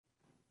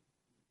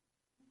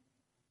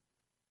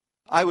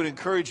I would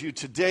encourage you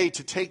today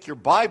to take your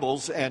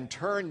Bibles and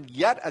turn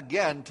yet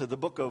again to the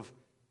book of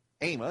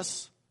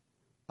Amos.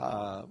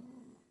 I've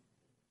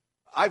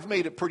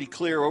made it pretty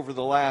clear over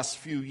the last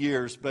few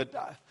years, but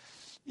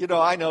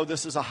I know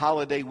this is a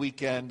holiday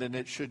weekend and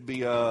it should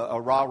be a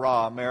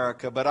rah-rah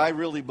America, but I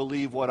really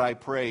believe what I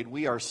prayed.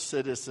 We are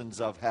citizens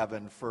of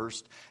heaven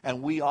first,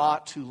 and we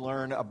ought to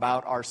learn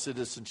about our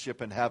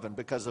citizenship in heaven,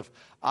 because if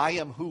I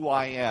am who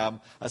I am,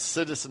 a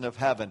citizen of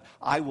heaven,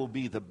 I will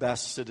be the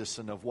best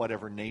citizen of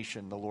whatever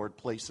nation the Lord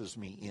places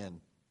me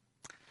in.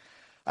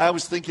 I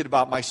was thinking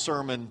about my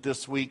sermon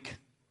this week.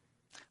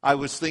 I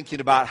was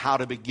thinking about how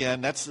to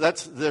begin.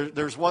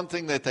 There's one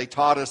thing that they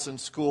taught us in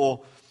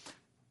school.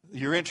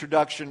 Your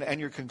introduction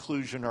and your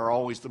conclusion are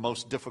always the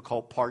most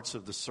difficult parts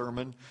of the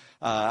sermon.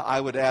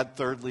 I would add,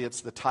 thirdly, it's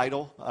the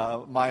title.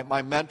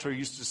 My mentor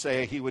used to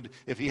say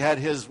if he had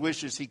his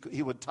wishes,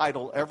 he would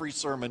title every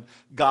sermon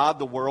God,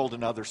 the World,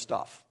 and Other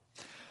Stuff.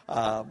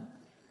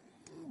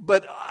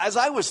 But as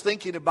I was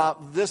thinking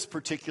about this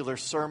particular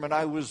sermon,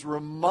 I was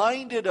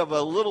reminded of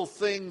a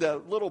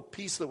little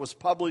piece that was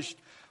published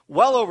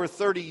well over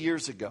 30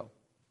 years ago.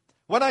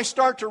 When I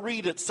start to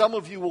read it, some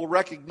of you will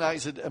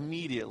recognize it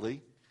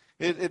immediately.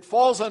 It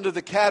falls under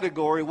the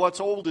category, what's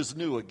old is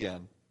new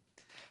again.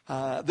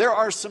 There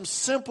are some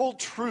simple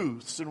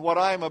truths in what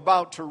I'm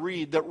about to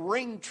read that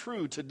ring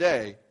true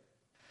today.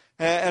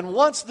 And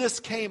once this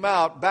came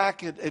out,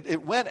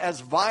 it went as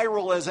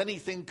viral as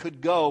anything could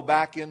go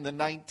back in the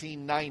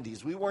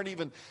 1990s. We weren't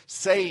even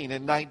saying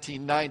in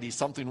 1990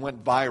 something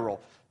went viral.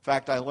 In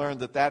fact, I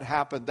learned that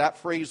happened. That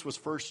phrase was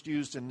first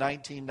used in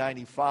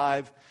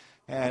 1995,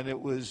 and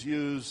it was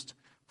used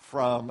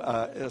from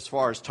as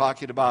far as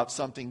talking about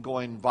something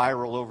going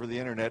viral over the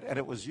internet, and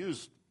it was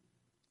used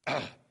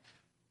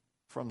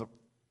from the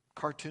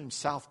cartoon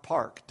South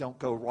Park. Don't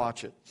go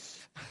watch it.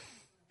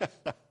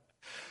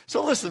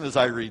 So listen as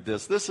I read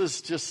this. This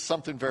is just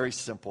something very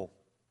simple.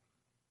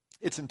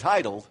 It's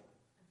entitled,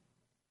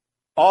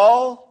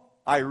 All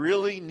I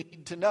Really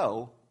Need to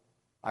Know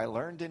I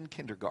Learned in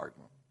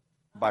Kindergarten,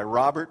 by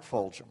Robert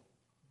Fulghum.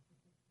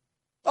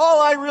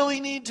 All I really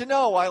need to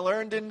know I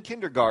learned in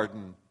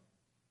kindergarten.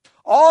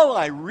 All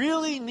I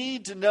really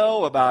need to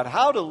know about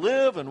how to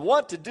live and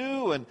what to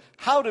do and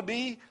how to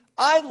be,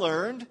 I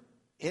learned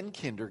in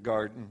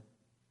kindergarten.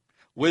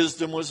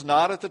 Wisdom was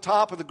not at the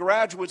top of the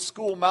graduate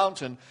school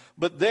mountain,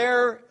 but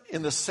there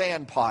in the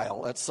sand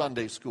pile at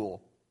Sunday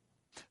school.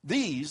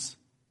 These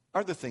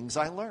are the things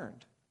I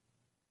learned.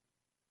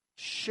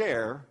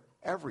 Share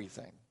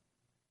everything.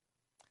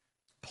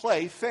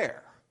 Play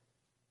fair.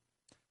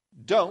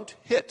 Don't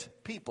hit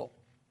people.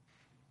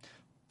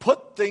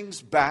 Put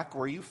things back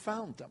where you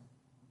found them.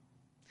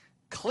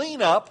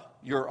 Clean up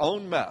your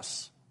own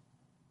mess.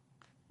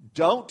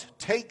 Don't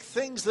take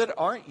things that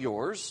aren't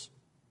yours.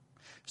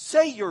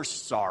 Say you're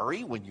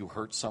sorry when you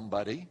hurt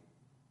somebody.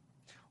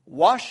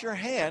 Wash your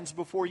hands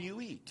before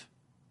you eat.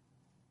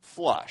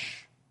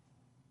 Flush.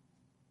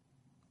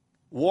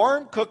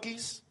 Warm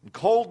cookies and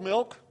cold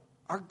milk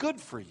are good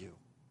for you.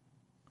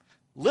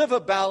 Live a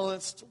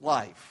balanced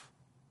life.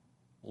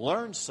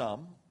 Learn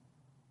some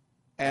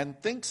and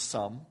think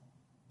some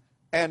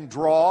and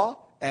draw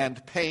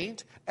and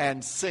paint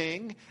and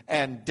sing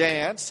and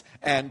dance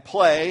and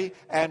play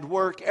and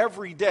work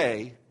every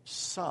day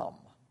some.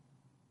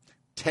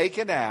 Take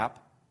a nap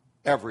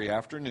every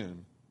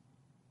afternoon.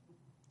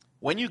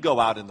 When you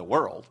go out in the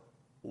world,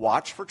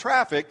 watch for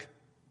traffic,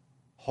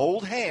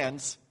 hold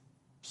hands,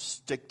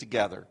 stick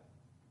together.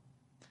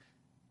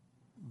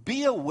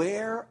 Be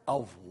aware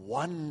of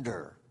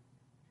wonder.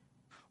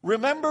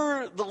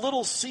 Remember the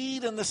little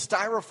seed in the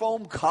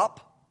styrofoam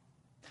cup?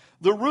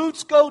 The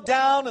roots go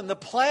down and the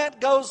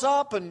plant goes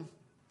up, and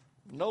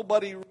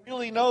nobody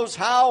really knows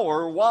how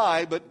or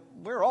why, but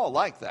we're all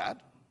like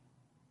that.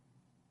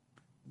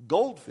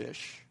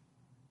 Goldfish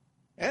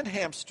and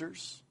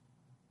hamsters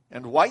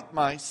and white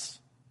mice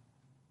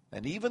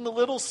and even the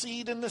little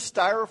seed in the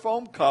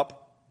styrofoam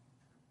cup,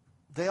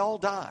 they all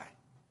die.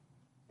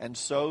 And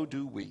so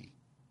do we.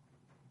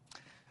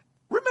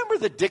 Remember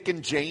the Dick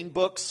and Jane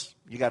books?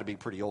 You got to be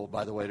pretty old,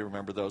 by the way, to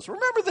remember those.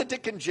 Remember the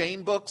Dick and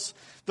Jane books?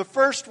 The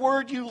first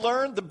word you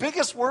learned, the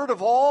biggest word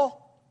of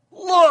all?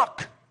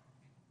 Look!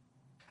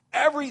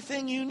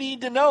 Everything you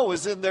need to know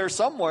is in there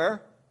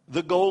somewhere.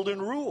 The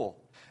golden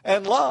rule,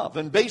 and love,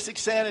 and basic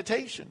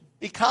sanitation,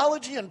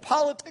 ecology and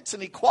politics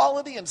and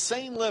equality and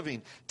sane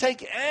living.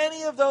 Take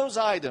any of those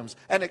items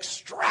and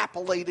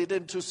extrapolate it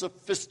into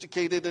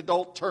sophisticated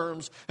adult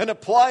terms and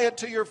apply it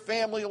to your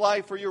family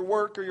life or your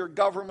work or your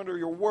government or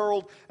your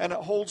world, and it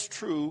holds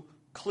true,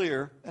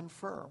 clear, and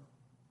firm.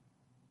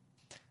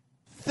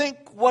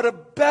 Think what a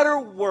better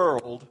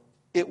world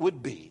it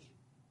would be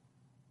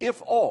if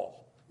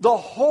the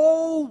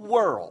whole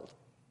world,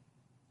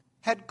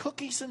 had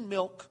cookies and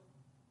milk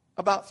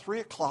about 3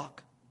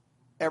 o'clock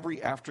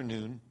every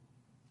afternoon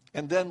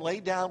and then lay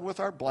down with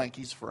our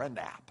blankies for a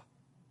nap.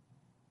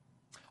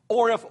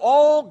 Or if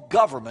all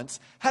governments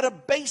had a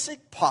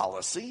basic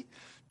policy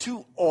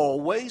to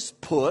always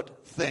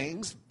put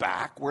things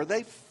back where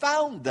they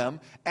found them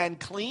and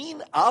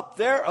clean up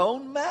their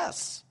own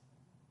mess.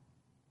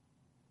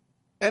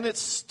 And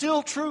it's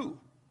still true.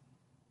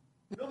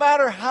 No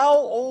matter how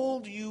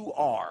old you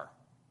are,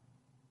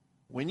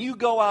 when you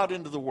go out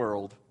into the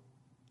world,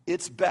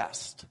 it's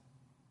best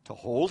to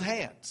hold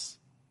hands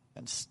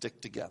and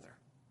stick together.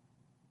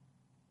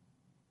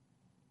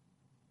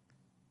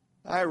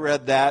 I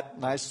read that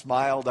and I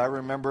smiled. I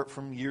remember it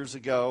from years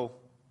ago.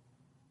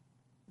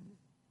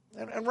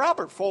 And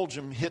Robert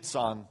Fulghum hits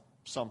on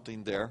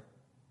something there.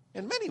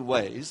 In many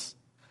ways,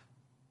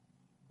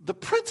 the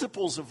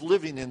principles of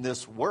living in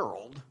this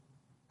world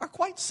are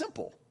quite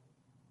simple.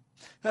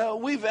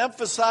 We've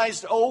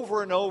emphasized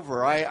over and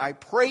over. I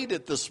prayed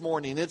it this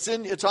morning. It's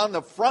on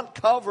the front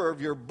cover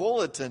of your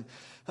bulletin.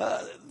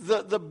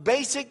 The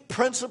basic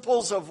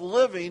principles of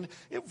living,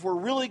 if we're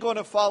really going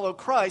to follow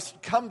Christ,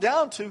 come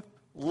down to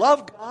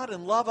love God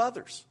and love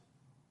others.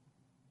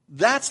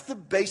 That's the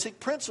basic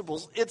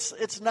principles.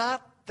 It's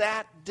not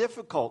that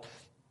difficult.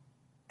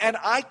 And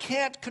I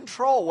can't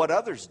control what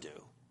others do,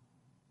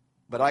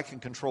 but I can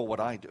control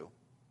what I do.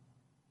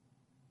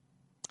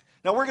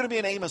 Now, we're going to be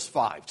in Amos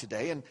 5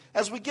 today, and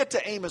as we get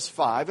to Amos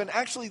 5, and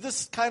actually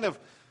this kind of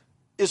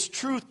is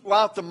true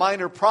throughout the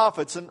minor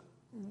prophets, and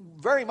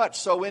very much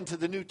so into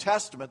the New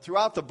Testament,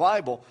 throughout the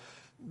Bible,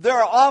 there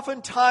are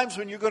often times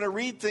when you're going to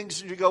read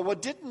things and you go, well,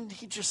 didn't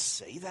he just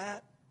say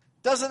that?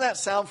 Doesn't that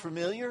sound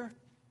familiar?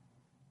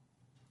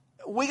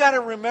 We got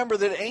to remember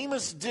that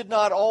Amos did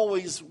not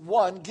always,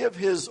 one, give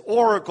his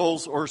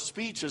oracles or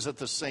speeches at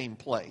the same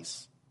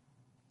place.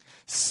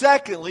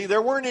 Secondly,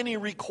 there weren't any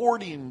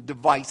recording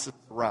devices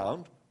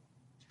around.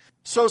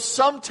 So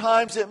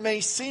sometimes it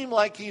may seem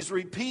like he's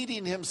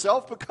repeating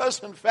himself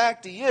because in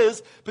fact he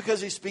is,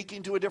 because he's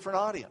speaking to a different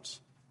audience.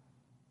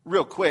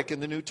 Real quick, in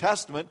the New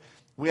Testament,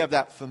 we have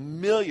that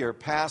familiar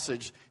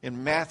passage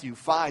in Matthew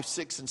 5,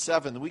 6, and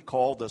 7 that we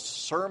call the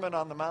Sermon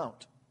on the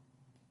Mount.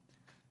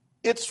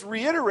 It's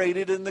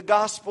reiterated in the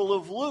Gospel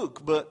of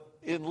Luke, but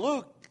in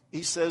Luke,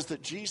 he says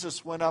that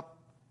Jesus went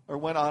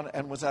on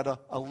and was at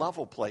a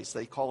level place.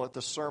 They call it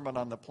the Sermon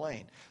on the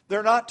Plain.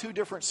 They're not two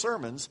different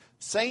sermons.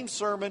 Same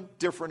sermon,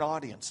 different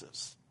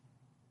audiences.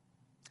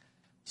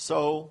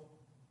 So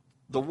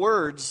the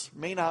words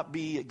may not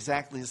be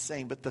exactly the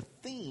same, but the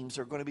themes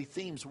are going to be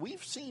themes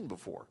we've seen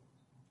before.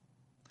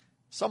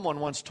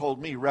 Someone once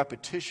told me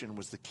repetition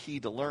was the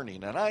key to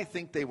learning, and I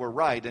think they were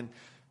right. And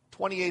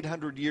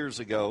 2,800 years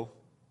ago,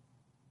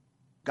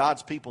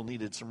 God's people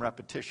needed some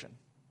repetition.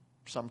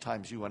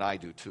 Sometimes you and I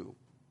do too.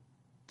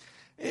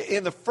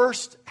 In the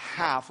first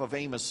half of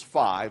Amos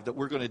 5 that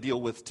we're going to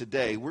deal with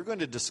today, we're going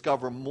to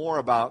discover more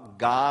about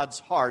God's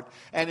heart.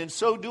 And in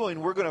so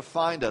doing, we're going to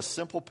find a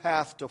simple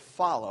path to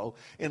follow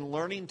in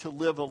learning to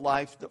live a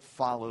life that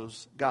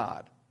follows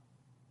God.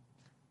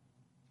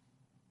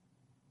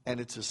 And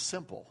it's as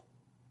simple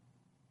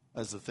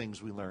as the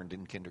things we learned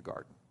in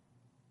kindergarten.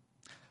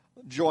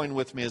 Join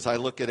with me as I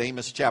look at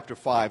Amos chapter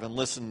 5 and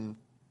listen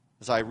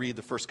as I read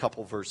the first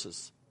couple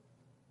verses.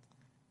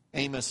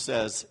 Amos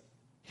says,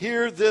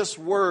 "Hear this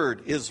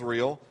word,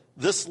 Israel,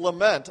 this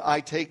lament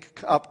I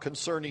take up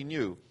concerning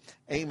you."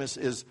 Amos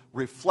is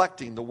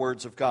reflecting the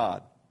words of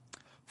God.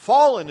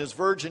 "Fallen is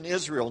virgin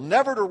Israel,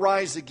 never to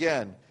rise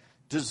again,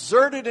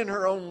 deserted in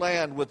her own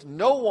land with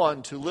no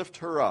one to lift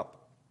her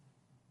up.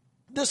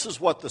 This is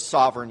what the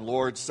sovereign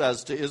Lord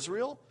says to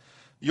Israel.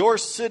 Your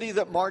city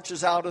that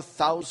marches out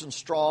 1,000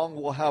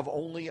 strong will have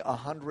only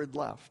 100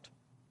 left.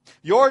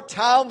 Your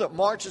town that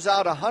marches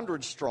out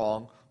 100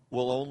 strong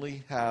will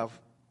only have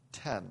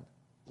 10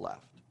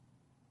 left."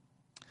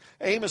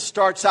 Amos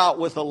starts out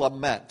with a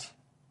lament.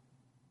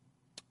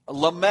 A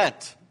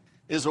lament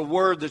is a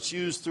word that's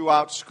used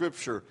throughout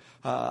Scripture.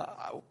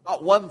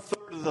 About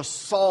 1/3 of the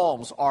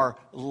Psalms are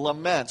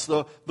laments.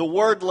 The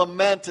word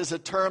lament is a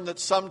term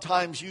that's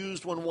sometimes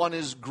used when one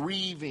is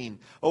grieving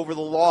over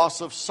the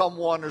loss of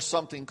someone or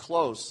something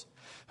close.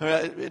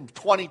 In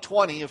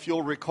 2020, if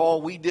you'll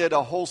recall, we did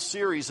a whole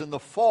series in the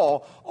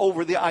fall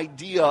over the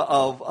idea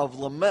of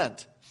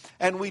lament.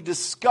 And we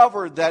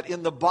discovered that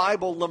in the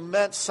Bible,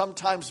 laments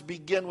sometimes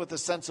begin with a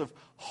sense of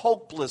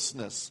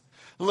hopelessness.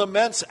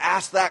 Laments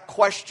ask that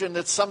question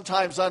that's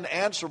sometimes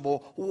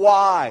unanswerable.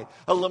 Why?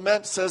 A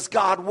lament says,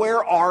 God,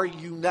 where are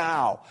you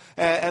now?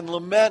 And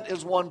lament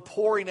is one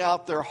pouring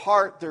out their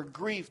heart, their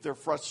grief, their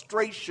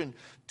frustration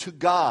to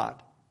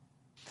God.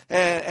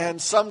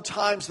 And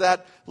sometimes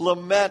that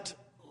lament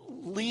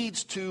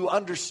leads to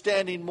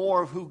understanding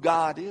more of who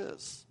God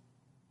is.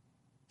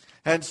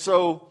 And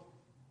so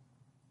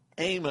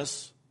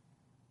Amos,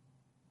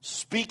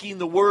 speaking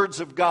the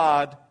words of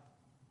God,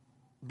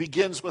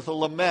 begins with a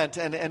lament.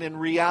 And in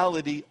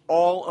reality,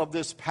 all of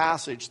this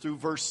passage through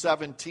verse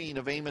 17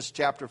 of Amos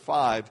chapter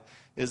 5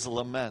 is a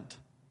lament.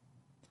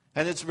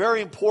 And it's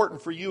very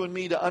important for you and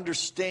me to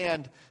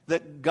understand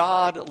that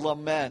God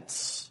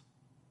laments.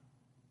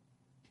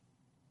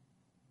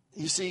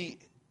 You see,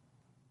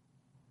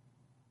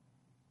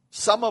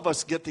 some of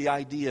us get the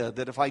idea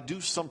that if I do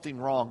something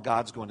wrong,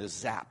 God's going to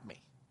zap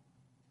me.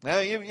 Now,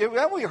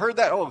 haven't we heard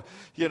that? Oh,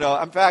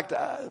 in fact,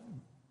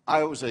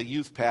 I was a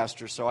youth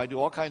pastor, so I do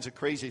all kinds of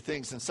crazy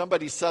things. And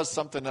somebody says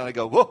something, and I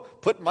go, whoa,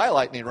 put my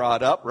lightning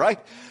rod up, right?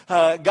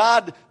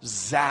 God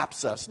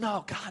zaps us.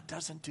 No, God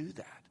doesn't do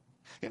that.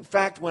 In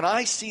fact, when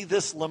I see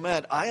this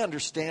lament, I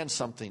understand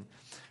something.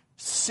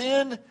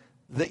 Sin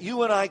that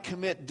you and I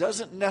commit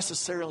doesn't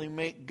necessarily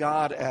make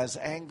God as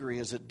angry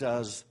as it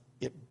does.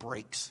 It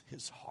breaks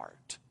his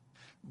heart.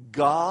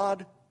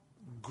 God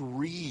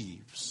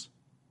grieves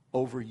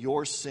over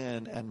your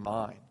sin and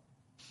mine.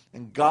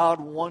 And God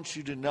wants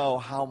you to know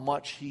how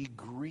much he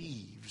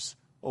grieves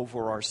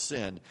over our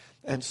sin.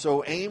 And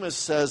so Amos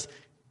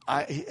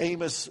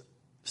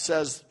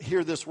says,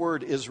 hear this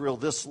word, Israel,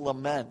 this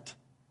lament.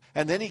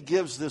 And then he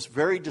gives this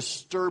very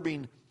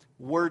disturbing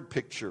word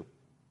picture.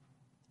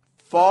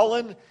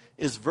 Fallen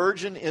is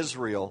virgin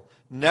Israel,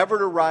 never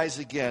to rise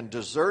again,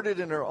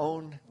 deserted in her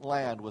own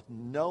land with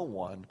no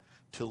one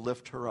to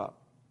lift her up.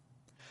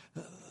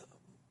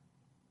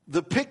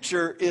 The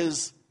picture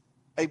is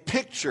a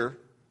picture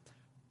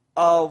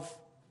of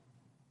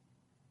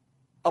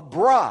a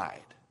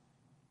bride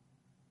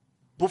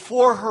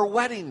before her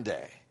wedding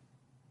day.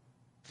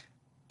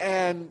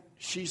 And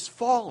she's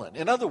fallen.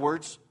 In other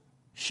words,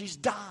 she's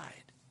died.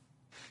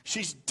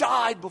 She's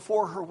died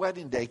before her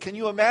wedding day. Can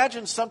you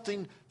imagine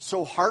something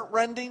so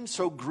heartrending,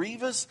 so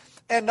grievous?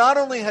 And not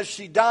only has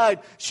she died,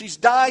 she's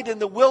died in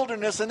the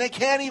wilderness and they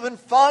can't even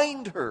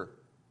find her.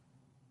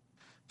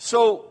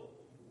 So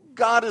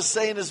God is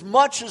saying, as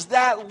much as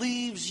that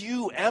leaves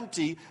you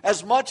empty,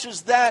 as much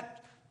as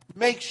that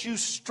makes you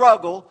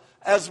struggle,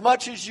 as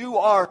much as you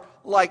are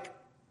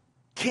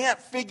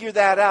can't figure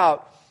that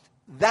out,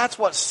 that's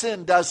what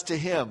sin does to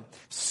him.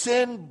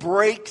 Sin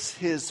breaks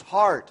his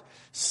heart.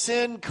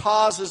 Sin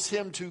causes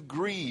him to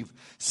grieve.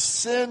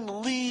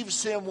 Sin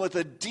leaves him with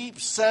a deep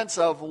sense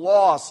of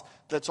loss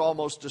that's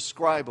almost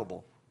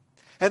indescribable.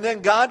 And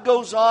then God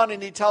goes on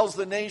and he tells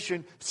the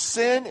nation,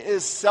 sin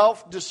is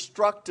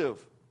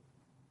self-destructive.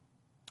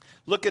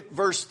 Look at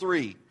verse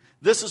 3.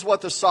 This is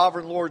what the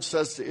sovereign Lord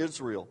says to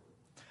Israel.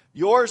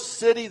 Your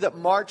city that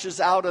marches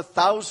out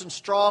 1,000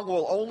 strong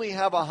will only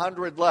have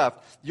 100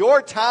 left.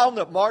 Your town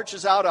that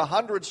marches out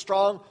 100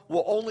 strong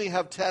will only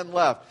have 10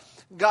 left.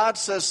 God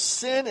says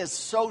sin is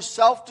so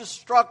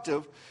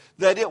self-destructive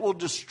that it will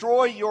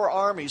destroy your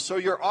army. So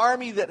your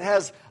army that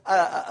has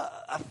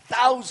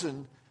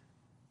 1,000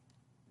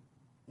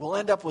 will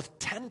end up with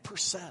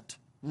 10%.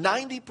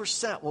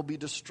 90% will be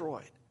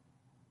destroyed.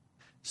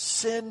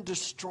 Sin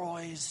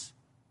destroys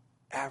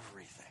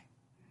everything.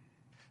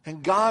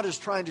 And God is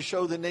trying to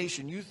show the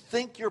nation, you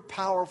think you're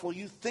powerful,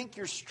 you think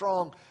you're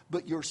strong,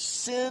 but your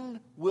sin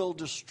will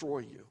destroy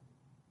you.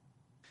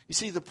 You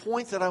see, the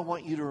point that I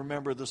want you to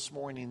remember this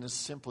morning is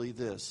simply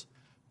this.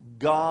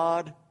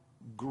 God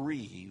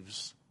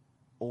grieves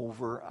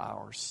over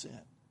our sin.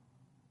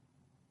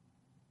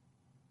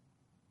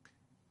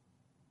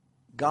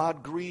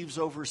 God grieves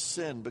over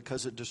sin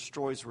because it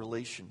destroys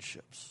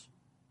relationships.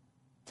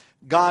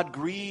 God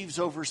grieves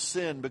over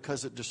sin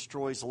because it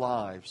destroys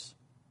lives.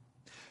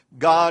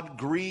 God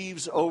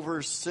grieves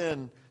over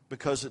sin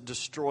because it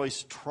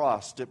destroys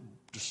trust. It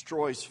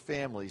destroys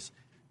families.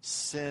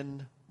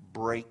 Sin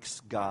breaks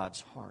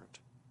God's heart.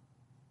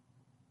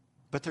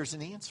 But there's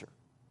an answer.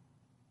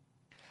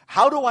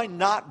 How do I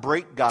not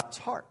break God's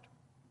heart?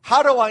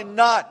 How do I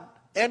not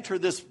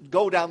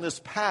go down this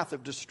path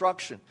of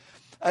destruction?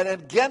 And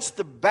against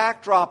the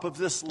backdrop of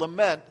this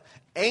lament,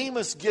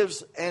 Amos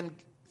gives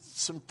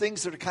some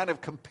things that are kind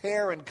of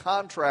compare and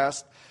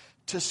contrast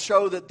to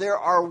show that there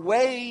are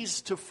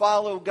ways to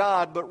follow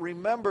God. But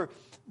remember,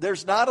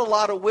 there's not a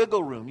lot of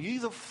wiggle room. You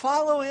either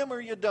follow him or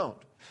you don't.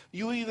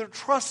 You either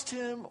trust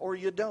him or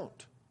you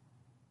don't.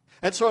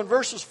 And so in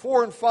verses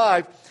 4 and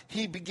 5,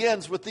 he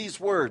begins with these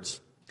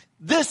words.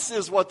 This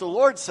is what the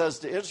Lord says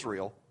to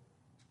Israel.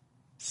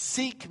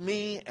 Seek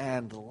me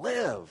and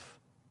live.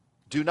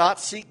 Do not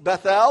seek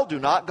Bethel. Do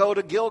not go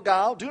to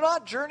Gilgal. Do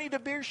not journey to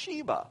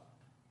Beersheba.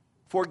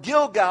 For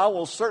Gilgal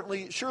will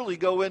surely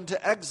go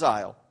into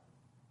exile,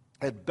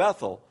 and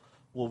Bethel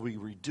will be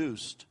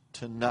reduced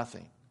to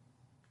nothing.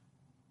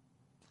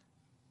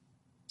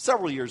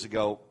 Several years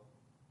ago,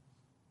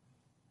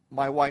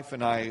 my wife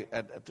and I,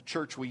 at the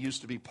church we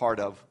used to be part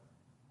of,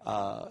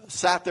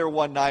 sat there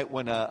one night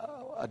when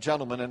a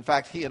gentleman, in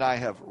fact, he and I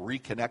have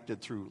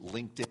reconnected through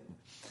LinkedIn,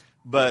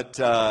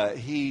 but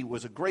he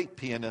was a great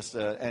pianist,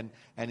 and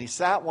he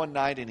sat one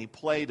night and he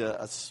played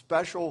a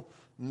special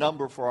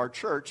number for our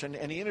church,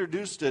 and he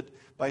introduced it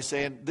by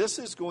saying, this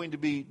is going to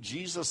be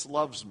Jesus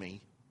Loves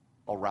Me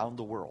Around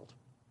the World.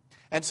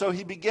 And so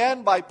he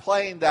began by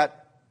playing that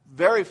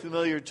very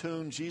familiar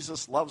tune,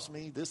 Jesus loves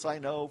me, this I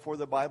know, for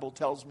the Bible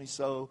tells me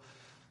so.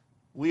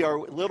 We are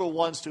little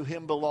ones, to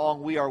him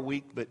belong, we are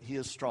weak, but he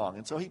is strong.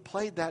 And so he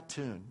played that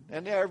tune.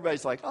 And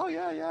everybody's like, oh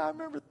yeah, I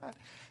remember that.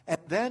 And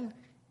then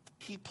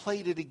he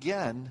played it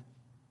again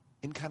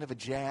in kind of a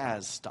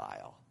jazz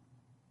style.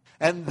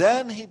 And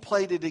then he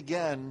played it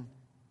again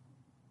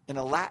in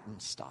a Latin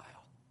style.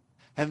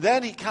 And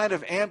then he kind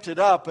of amped it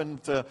up,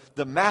 and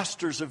the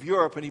masters of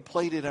Europe, and he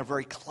played it in a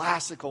very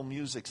classical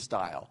music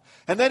style.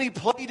 And then he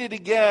played it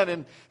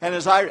again,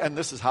 and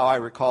this is how I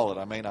recall it.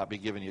 I may not be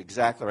giving you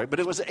exactly right, but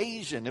it was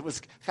Asian. It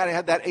was kind of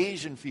had that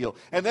Asian feel.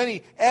 And then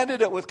he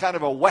ended it with kind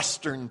of a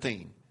Western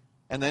theme.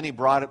 And then he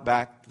brought it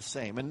back the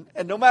same.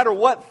 And no matter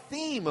what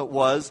theme it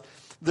was,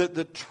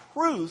 the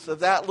truth of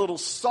that little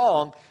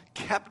song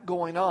kept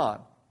going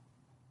on.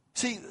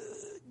 See,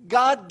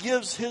 God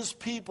gives his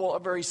people a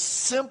very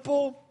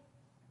simple,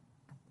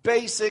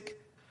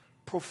 basic,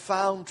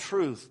 profound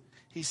truth.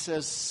 He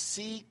says,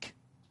 seek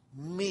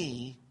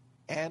me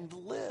and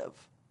live.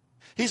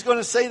 He's going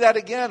to say that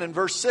again in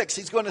verse 6.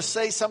 He's going to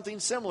say something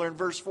similar in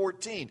verse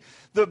 14.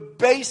 The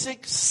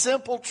basic,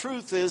 simple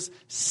truth is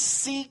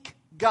seek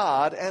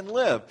God and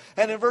live.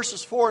 And in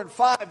verses 4 and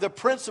 5, the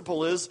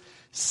principle is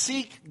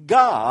seek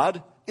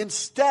God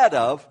instead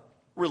of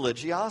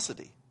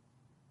religiosity.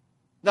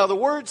 Now, the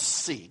word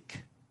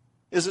seek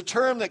is a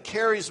term that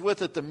carries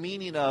with it the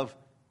meaning of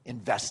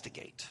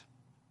investigate.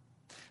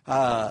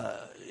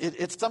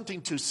 It's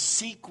something to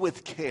seek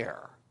with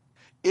care.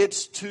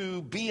 It's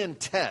to be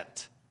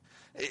intent.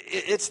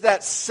 It's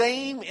that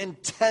same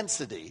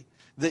intensity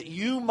that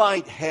you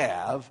might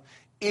have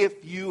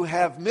if you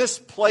have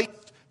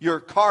misplaced your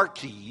car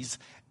keys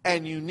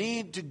and you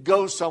need to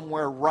go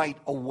somewhere right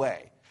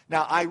away.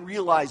 Now, I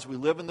realize we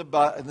live in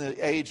the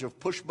age of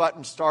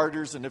push-button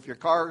starters, and if your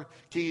car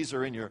keys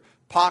are in your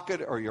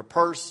pocket or your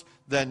purse,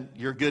 then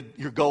you're good,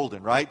 you're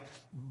golden, right?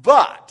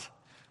 But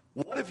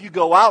what if you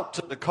go out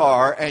to the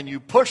car and you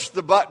push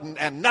the button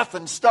and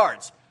nothing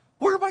starts?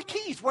 Where are my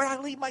keys? Where did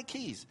I leave my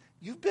keys?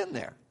 You've been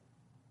there.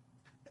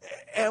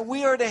 And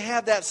we are to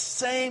have that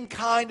same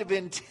kind of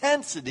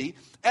intensity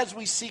as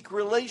we seek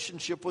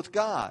relationship with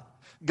God.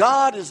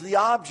 God is the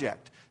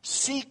object.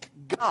 Seek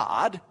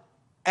God,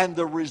 and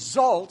the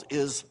result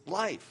is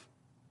life.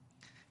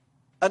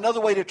 Another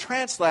way to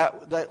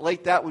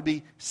translate that would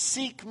be,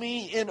 seek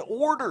me in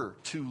order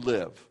to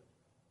live.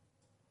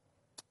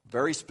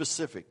 Very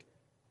specific,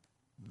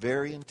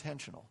 very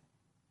intentional.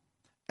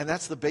 And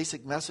that's the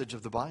basic message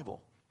of the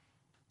Bible.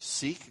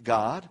 Seek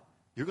God,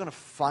 you're going to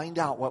find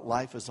out what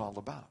life is all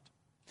about.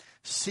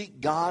 Seek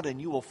God, and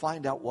you will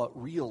find out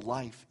what real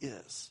life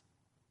is.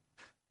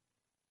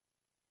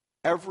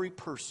 Every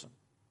person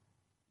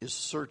is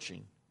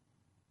searching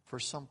for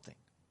something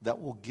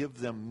that will give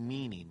them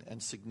meaning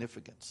and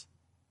significance.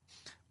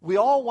 We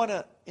all want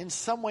to, in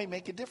some way,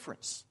 make a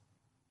difference.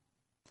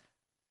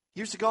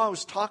 Years ago, I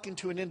was talking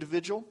to an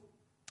individual,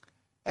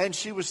 and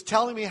she was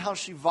telling me how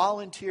she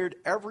volunteered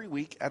every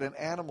week at an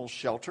animal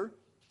shelter.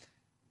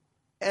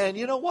 And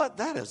you know what?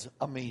 That is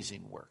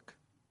amazing work.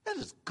 That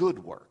is good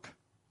work.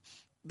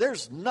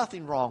 There's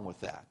nothing wrong with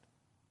that.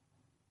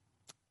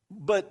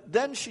 But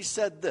then she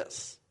said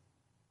this.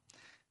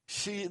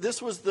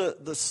 This was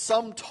the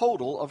sum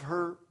total of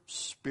her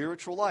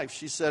spiritual life.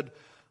 She said,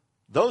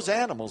 those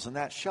animals in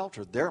that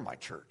shelter, they're my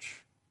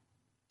church.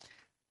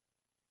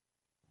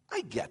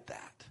 I get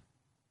that.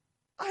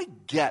 I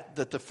get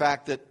that the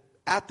fact that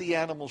at the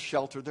animal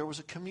shelter there was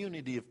a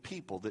community of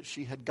people that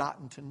she had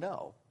gotten to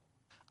know.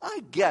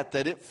 I get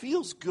that it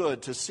feels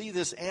good to see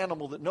this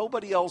animal that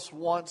nobody else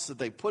wants, that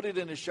they put it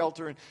in a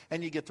shelter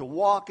and you get to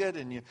walk it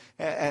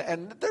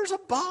and there's a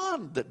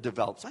bond that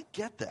develops. I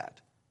get that.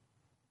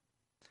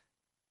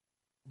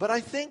 But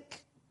I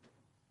think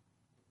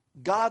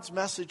God's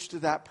message to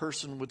that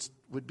person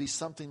would be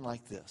something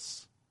like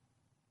this.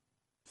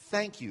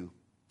 Thank you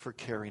for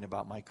caring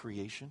about my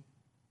creation.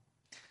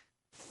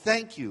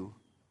 Thank you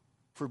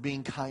for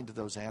being kind to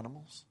those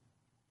animals.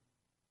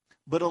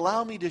 But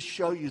allow me to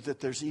show you that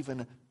there's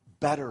even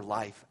better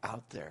life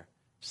out there.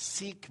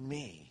 Seek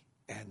me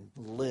and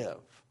live.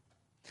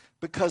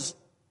 Because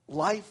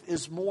life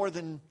is more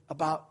than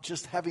about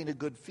just having a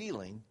good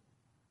feeling.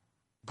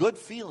 Good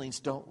feelings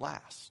don't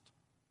last.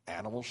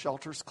 Animal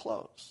shelters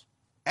close.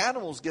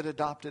 Animals get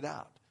adopted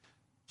out.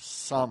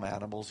 Some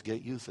animals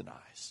get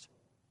euthanized.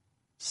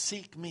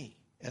 Seek me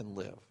and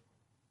live.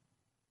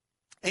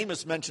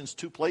 Amos mentions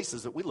two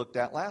places that we looked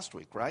at last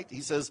week, right?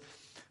 He says,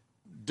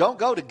 don't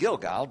go to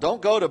Gilgal,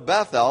 don't go to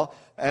Bethel,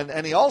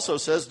 and he also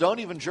says, don't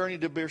even journey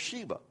to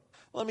Beersheba.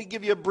 Let me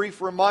give you a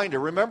brief reminder.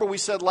 Remember we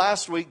said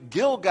last week,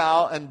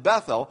 Gilgal and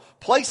Bethel,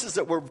 places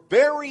that were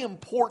very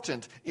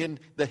important in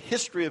the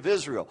history of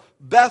Israel.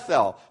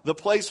 Bethel, the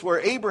place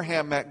where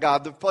Abraham met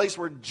God, the place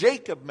where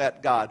Jacob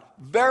met God,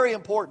 very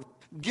important.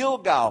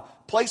 Gilgal,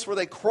 place where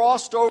they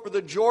crossed over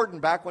the Jordan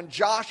back when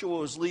Joshua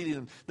was leading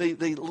them.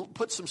 They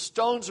put some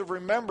stones of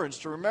remembrance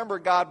to remember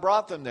God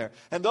brought them there.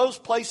 And those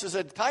places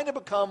had kind of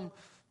become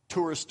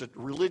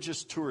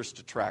religious tourist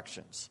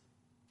attractions.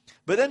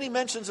 But then he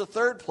mentions a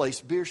third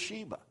place,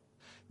 Beersheba.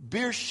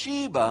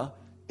 Beersheba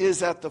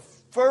is at the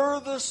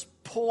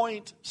furthest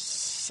point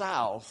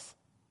south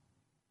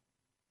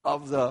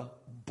of the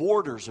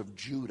borders of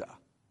Judah.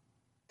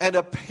 And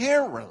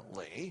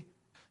apparently,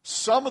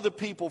 some of the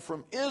people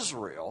from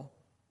Israel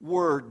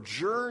were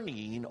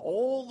journeying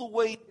all the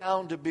way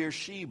down to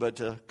Beersheba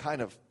to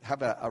kind of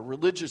have a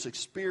religious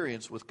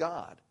experience with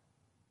God.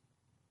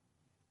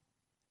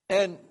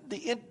 And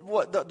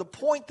the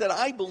point that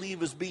I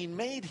believe is being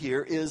made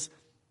here is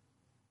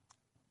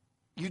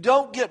you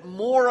don't get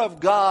more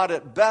of God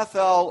at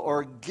Bethel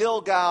or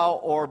Gilgal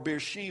or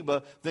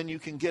Beersheba than you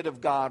can get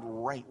of God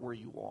right where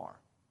you are.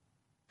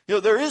 You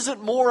know, there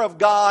isn't more of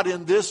God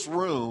in this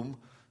room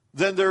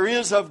than there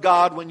is of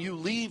God when you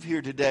leave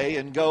here today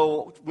and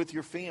go with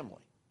your family.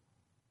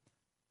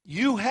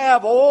 You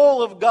have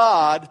all of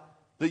God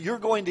that you're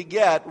going to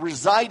get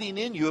residing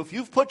in you. If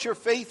you've put your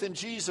faith in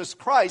Jesus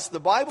Christ,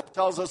 the Bible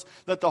tells us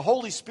that the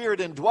Holy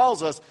Spirit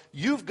indwells us.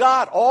 You've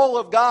got all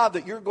of God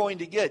that you're going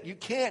to get. You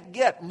can't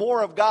get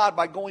more of God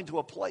by going to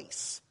a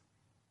place.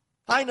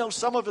 I know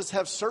some of us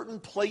have certain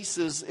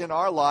places in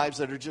our lives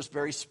that are just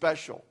very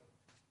special.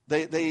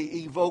 They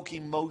evoke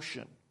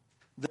emotion.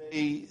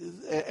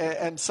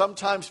 And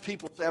sometimes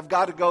people have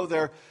got to go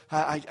there.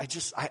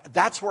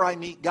 That's where I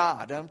meet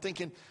God. And I'm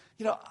thinking,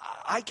 you know,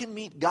 I can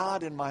meet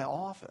God in my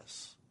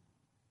office.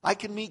 I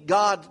can meet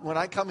God when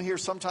I come here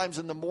sometimes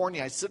in the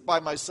morning. I sit by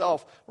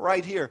myself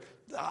right here.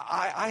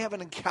 I have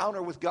an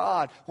encounter with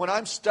God. When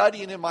I'm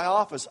studying in my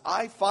office,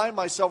 I find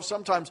myself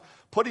sometimes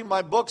putting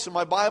my books and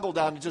my Bible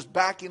down and just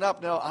backing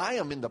up. Now, I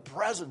am in the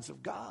presence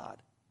of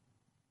God.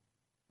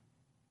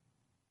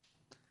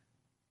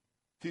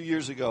 A few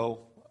years ago,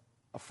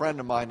 a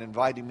friend of mine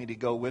invited me to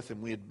go with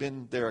him. We had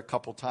been there a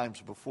couple times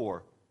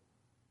before.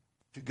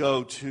 To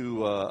go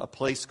to a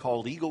place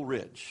called Eagle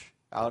Ridge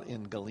out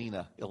in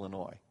Galena,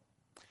 Illinois.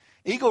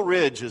 Eagle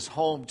Ridge is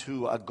home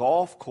to a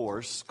golf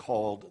course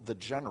called the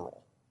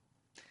General.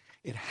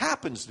 It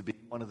happens to be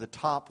one of the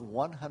top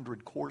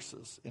 100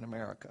 courses in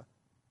America.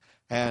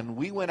 And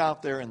we went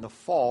out there in the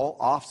fall,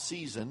 off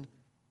season,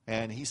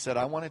 and he said,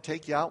 I want to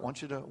take you out.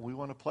 We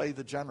want to play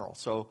the General.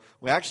 So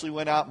we actually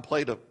went out and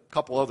played a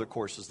couple other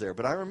courses there.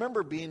 But I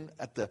remember being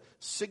at the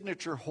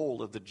signature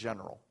hole of the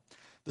General.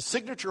 The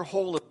signature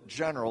hole of the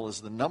General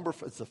is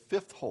it's the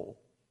fifth hole.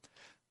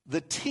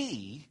 The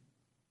tee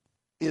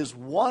is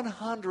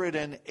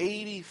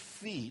 180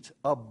 feet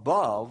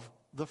above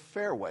the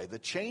fairway. The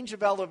change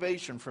of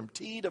elevation from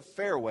tee to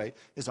fairway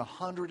is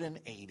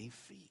 180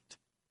 feet.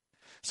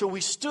 So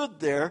we stood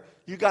there.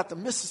 You got the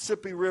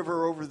Mississippi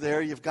River over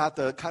there. You've got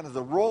the kind of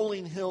the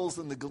rolling hills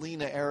in the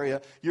Galena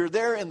area. You're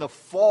there in the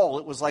fall.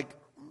 It was like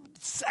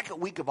second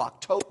week of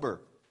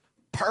October.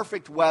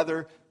 Perfect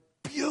weather.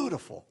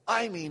 Beautiful.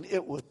 I mean,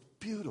 it was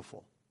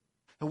beautiful.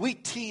 And we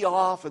tee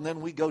off, and then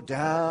we go down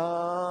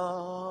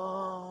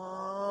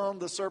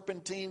the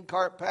serpentine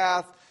cart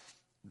path,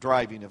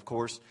 driving, of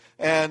course,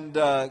 and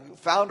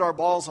found our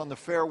balls on the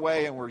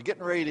fairway, and we're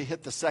getting ready to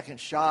hit the second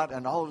shot,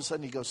 and all of a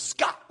sudden he goes,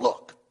 Scott,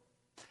 look.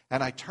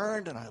 And I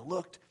turned and I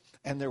looked,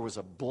 and there was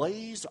a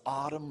blaze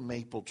autumn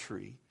maple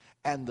tree,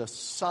 and the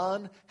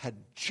sun had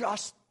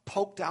just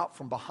poked out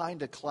from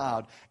behind a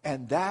cloud,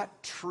 and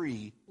that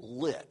tree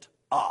lit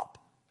up.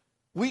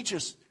 We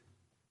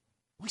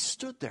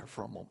stood there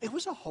for a moment. It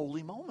was a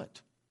holy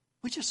moment.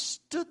 We just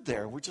stood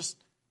there. We're just,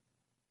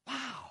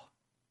 wow.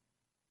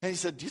 And he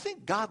said, do you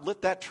think God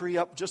lit that tree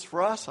up just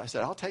for us? I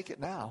said, I'll take it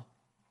now.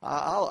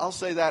 I'll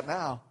say that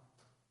now.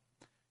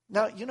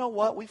 Now, you know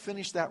what? We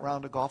finished that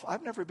round of golf.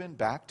 I've never been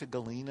back to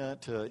Galena,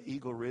 to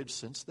Eagle Ridge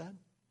since then.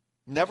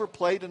 Never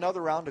played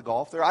another round of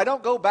golf there. I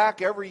don't go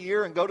back every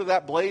year and go to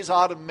that blaze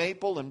autumn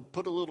maple and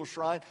put a little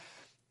shrine.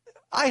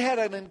 I had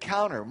an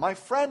encounter. My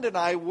friend and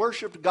I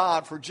worshiped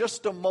God for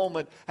just a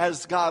moment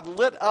as God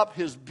lit up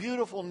his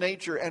beautiful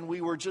nature, and we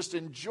were just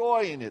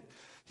enjoying it.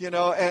 You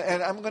know,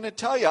 and I'm going to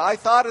tell you, I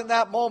thought in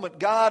that moment,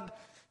 God,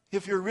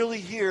 if you're really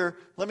here,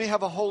 let me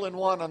have a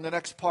hole-in-one on the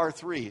next par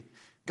 3.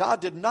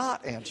 God did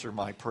not answer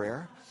my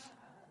prayer,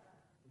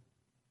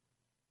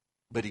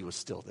 but he was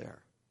still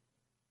there.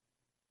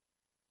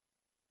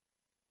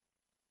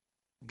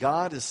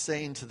 God is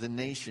saying to the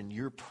nation,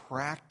 you're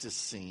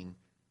practicing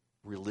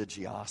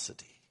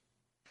religiosity.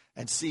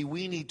 And see,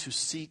 we need to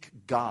seek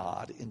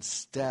God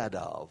instead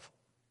of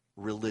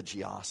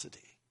religiosity.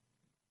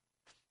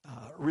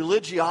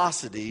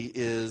 Religiosity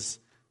is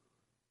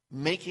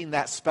making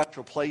that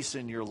special place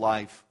in your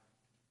life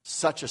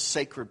such a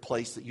sacred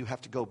place that you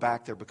have to go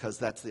back there because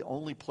that's the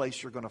only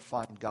place you're going to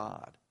find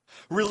God.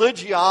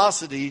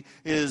 Religiosity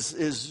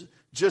is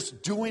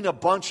just doing a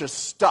bunch of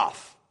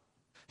stuff.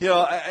 You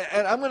know,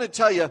 and I'm going to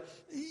tell you,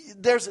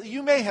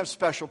 you may have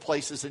special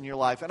places in your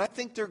life, and I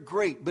think they're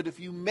great, but if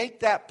you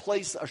make that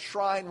place a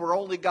shrine where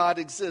only God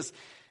exists,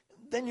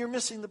 then you're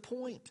missing the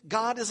point.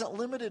 God isn't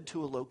limited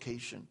to a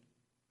location.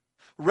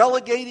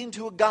 Relegating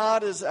to a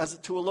God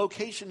to a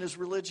location is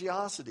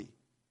religiosity.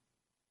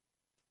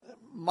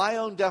 My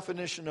own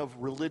definition of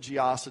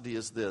religiosity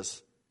is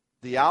this: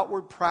 the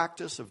outward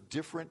practice of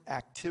different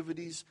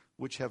activities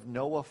which have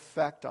no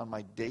effect on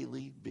my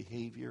daily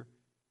behavior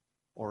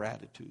or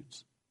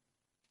attitudes.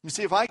 You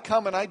see, if I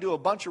come and I do a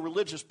bunch of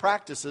religious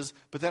practices,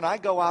 but then I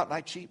go out and I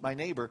cheat my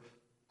neighbor,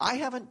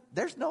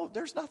 there's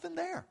nothing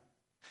there.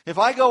 If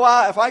I go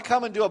out, if I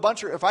come and do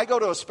if I go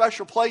to a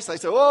special place, I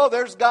say, oh,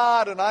 there's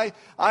God, and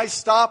I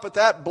stop at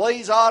that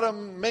blaze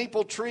autumn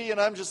maple tree, and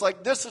I'm just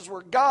like, this is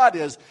where God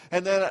is.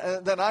 And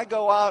then I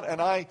go out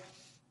and I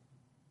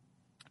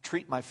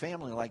treat my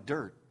family like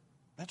dirt.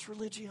 That's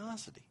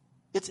religiosity.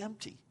 It's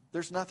empty.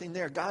 There's nothing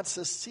there. God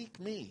says, seek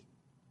me.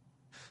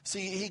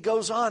 See, he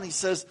goes on, he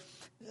says,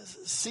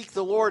 seek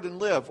the Lord and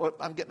live. Well,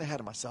 I'm getting ahead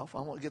of myself.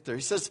 I won't get there.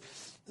 He says,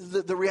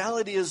 the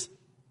reality is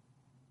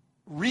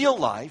real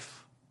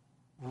life,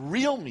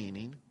 real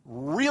meaning,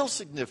 real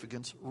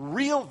significance,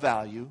 real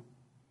value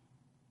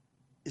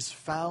is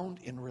found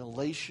in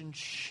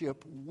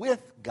relationship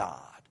with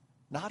God,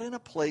 not in a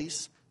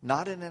place,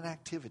 not in an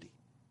activity.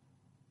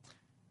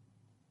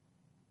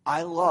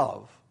 I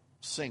love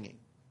singing.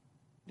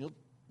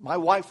 My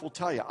wife will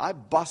tell you, I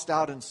bust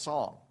out in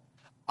song.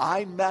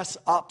 I mess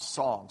up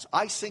songs.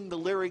 I sing the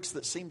lyrics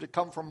that seem to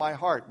come from my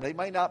heart. They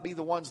may not be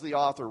the ones the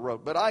author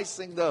wrote, but I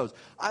sing those.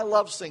 I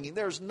love singing.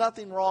 There's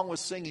nothing wrong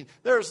with singing.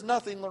 There's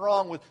nothing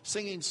wrong with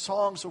singing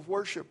songs of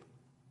worship.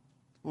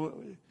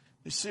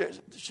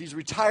 She's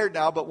retired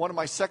now, but one of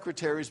my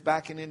secretaries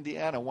back in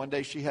Indiana, one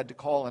day she had to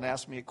call and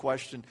ask me a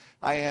question.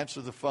 I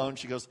answer the phone.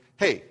 She goes,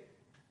 hey,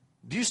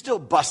 do you still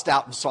bust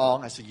out in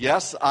song? I said,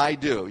 yes, I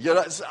do.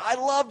 I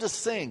love to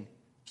sing.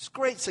 It's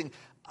great singing.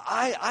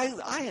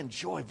 I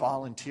enjoy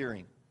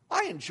volunteering.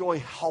 I enjoy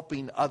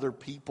helping other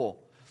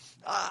people.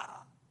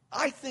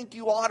 I think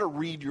you ought to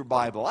read your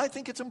Bible. I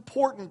think it's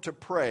important to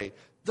pray.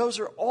 Those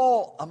are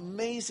all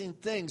amazing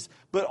things,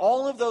 but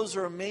all of those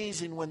are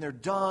amazing when they're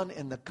done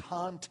in the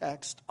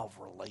context of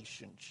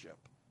relationship,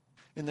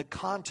 in the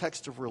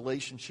context of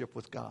relationship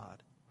with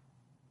God.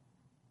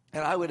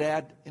 And I would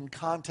add, in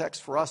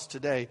context for us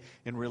today,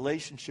 in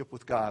relationship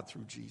with God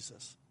through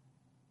Jesus.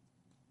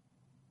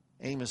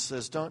 Amos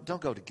says, don't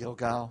go to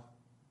Gilgal.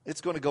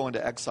 It's going to go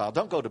into exile.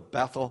 Don't go to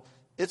Bethel.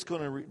 It's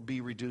going to be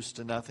reduced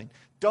to nothing.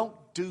 Don't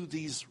do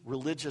these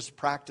religious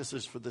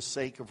practices for the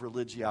sake of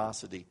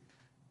religiosity.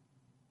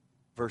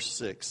 Verse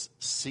 6,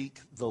 seek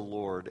the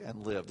Lord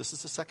and live. This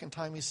is the second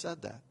time he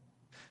said that.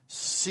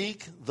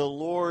 Seek the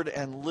Lord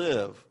and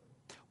live.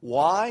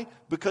 Why?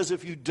 Because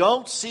if you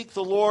don't seek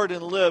the Lord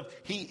and live,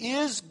 he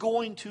is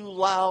going to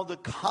allow the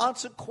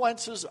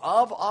consequences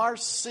of our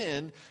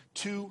sin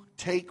to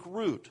take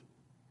root.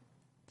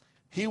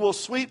 He will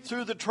sweep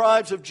through the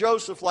tribes of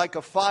Joseph like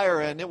a fire,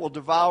 and it will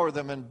devour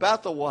them, and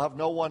Bethel will have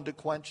no one to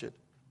quench it.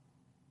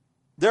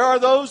 There are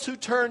those who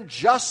turn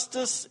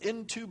justice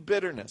into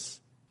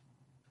bitterness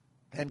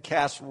and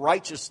cast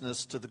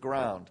righteousness to the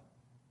ground.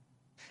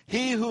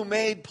 He who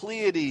made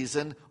Pleiades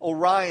and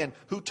Orion,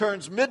 who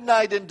turns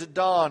midnight into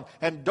dawn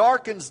and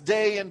darkens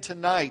day into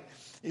night,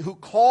 who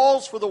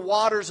calls for the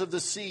waters of the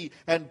sea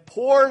and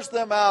pours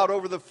them out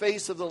over the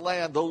face of the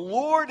land. The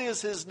Lord is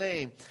his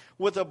name.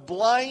 With a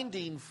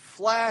blinding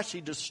flash,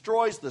 he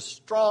destroys the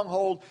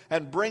stronghold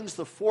and brings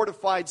the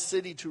fortified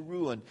city to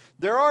ruin.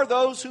 There are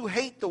those who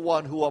hate the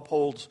one who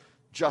upholds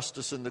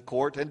justice in the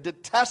court and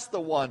detest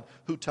the one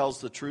who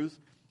tells the truth.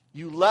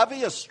 You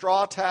levy a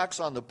straw tax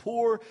on the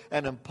poor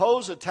and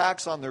impose a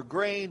tax on their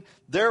grain.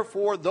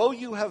 Therefore, though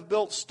you have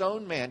built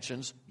stone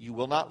mansions, you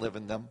will not live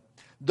in them.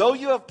 Though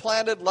you have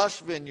planted lush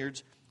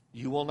vineyards,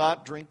 you will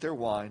not drink their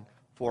wine.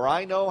 For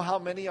I know how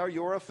many are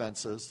your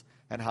offenses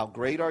and how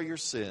great are your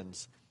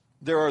sins.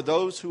 There are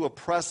those who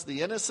oppress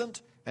the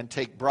innocent and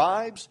take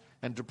bribes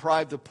and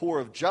deprive the poor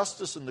of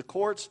justice in the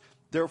courts.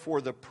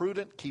 Therefore, the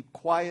prudent keep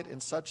quiet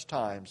in such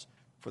times,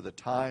 for the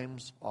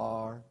times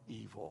are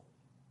evil.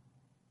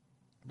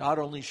 Not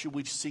only should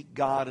we seek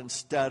God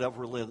instead of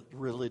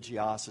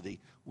religiosity,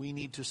 we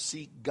need to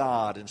seek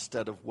God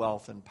instead of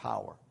wealth and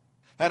power.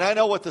 And I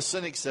know what the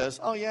cynic says,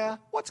 oh yeah,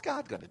 what's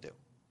God going to do?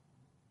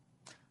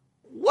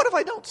 What if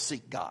I don't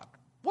seek God?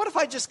 What if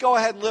I just go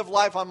ahead and live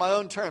life on my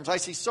own terms? I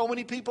see so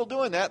many people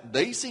doing that.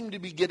 They seem to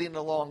be getting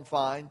along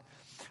fine.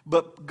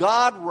 But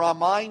God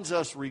reminds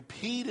us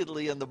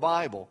repeatedly in the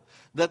Bible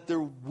that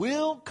there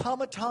will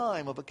come a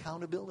time of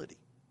accountability.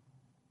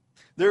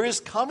 There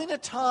is coming a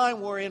time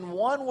where in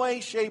one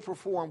way, shape, or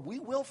form, we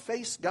will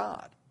face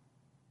God.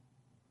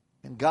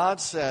 And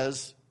God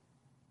says,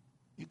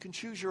 you can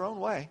choose your own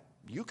way.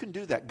 You can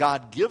do that.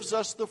 God gives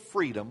us the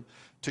freedom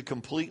to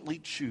completely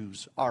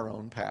choose our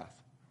own path.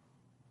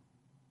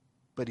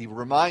 But he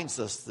reminds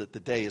us that the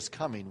day is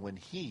coming when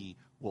he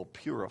will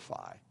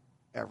purify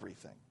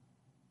everything.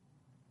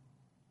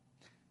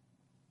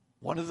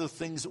 One of the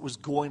things that was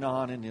going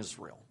on in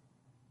Israel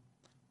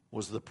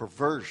was the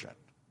perversion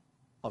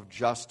of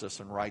justice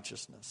and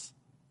righteousness.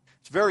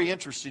 It's very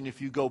interesting. If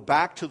you go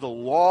back to the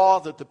law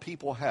that the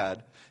people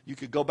had, you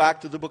could go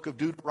back to the book of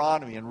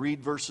Deuteronomy and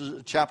read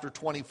chapter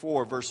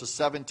 24, verses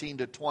 17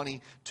 to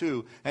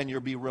 22, and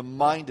you'll be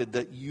reminded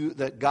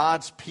that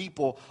God's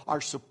people are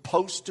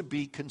supposed to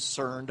be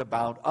concerned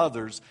about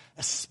others,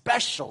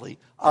 especially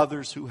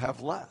others who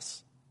have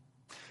less.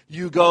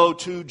 You go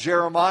to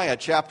Jeremiah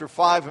chapter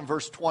 5 and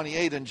verse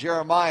 28, and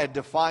Jeremiah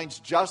defines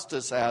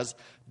justice as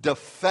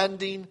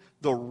defending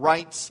the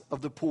rights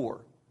of the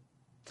poor.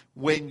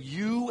 When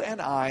you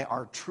and I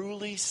are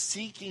truly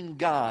seeking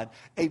God,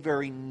 a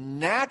very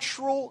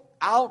natural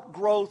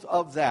outgrowth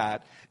of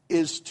that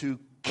is to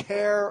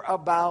care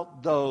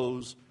about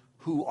those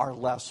who are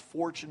less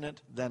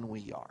fortunate than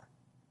we are.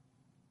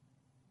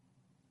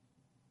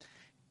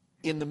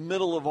 In the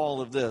middle of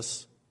all of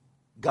this,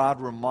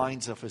 God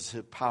reminds us of his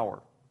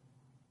power.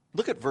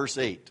 Look at verse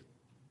 8.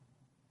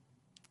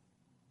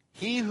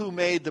 He who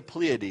made the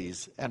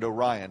Pleiades and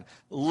Orion,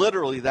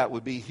 literally that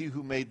would be he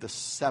who made the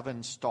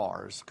 7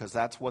 stars, because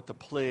that's what the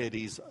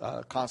Pleiades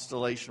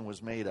constellation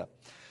was made of.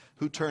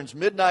 Who turns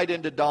midnight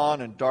into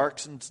dawn and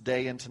darkens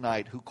day into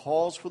night, who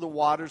calls for the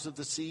waters of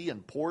the sea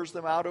and pours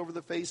them out over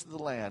the face of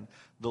the land.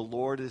 The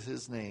Lord is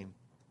his name.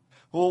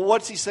 Well,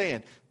 what's he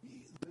saying?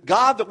 The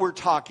God that we're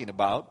talking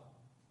about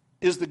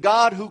is the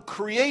God who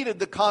created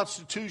the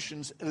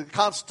constellations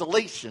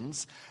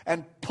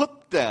and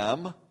put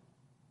them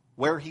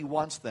where he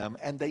wants them,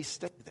 and they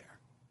stay there.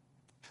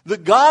 The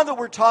God that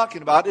we're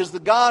talking about is the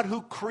God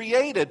who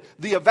created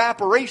the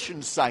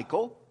evaporation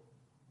cycle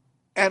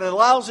and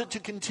allows it to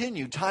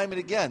continue time and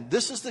again.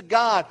 This is the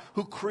God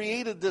who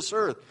created this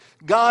earth.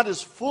 God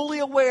is fully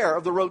aware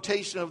of the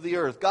rotation of the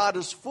earth. God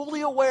is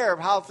fully aware of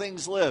how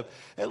things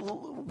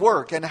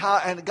work.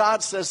 And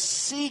God says,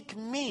 seek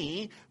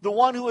me, the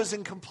one who is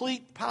in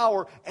complete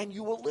power, and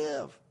you will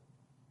live.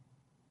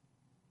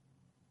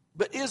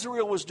 But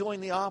Israel was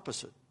doing the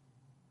opposite.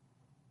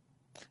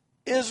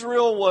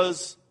 Israel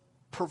was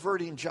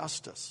perverting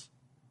justice.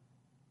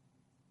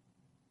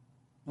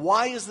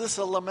 Why is this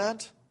a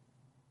lament?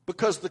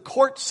 Because the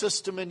court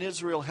system in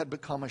Israel had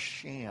become a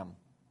sham.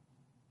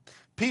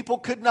 People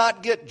could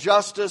not get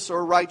justice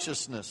or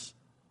righteousness.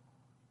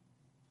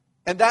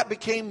 And that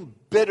became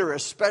bitter,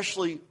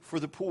 especially for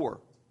the poor.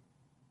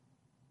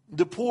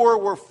 The poor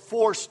were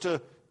forced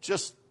to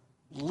just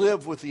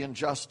live with the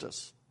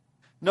injustice.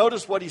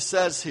 Notice what he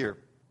says here.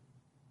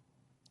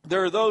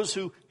 There are those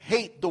who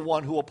hate the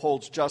one who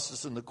upholds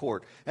justice in the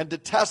court and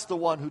detest the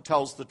one who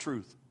tells the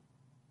truth.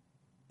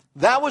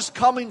 That was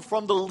coming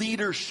from the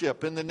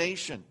leadership in the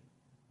nation.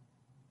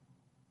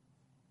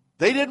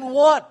 They didn't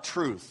want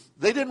truth.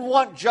 They didn't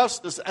want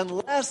justice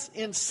unless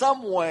in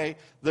some way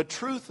the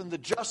truth and the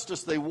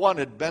justice they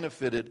wanted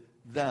benefited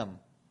them.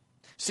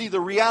 See, the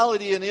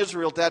reality in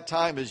Israel at that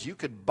time is you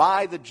could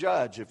buy the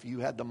judge if you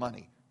had the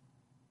money.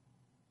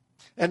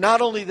 And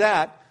not only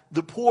that,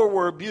 the poor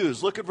were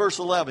abused. Look at verse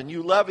 11.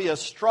 You levy a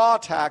straw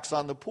tax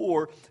on the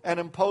poor and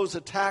impose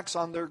a tax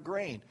on their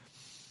grain.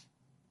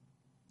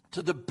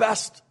 To the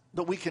best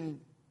that we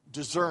can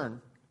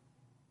discern,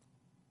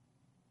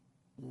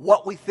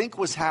 what we think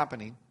was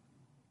happening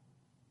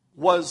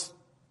was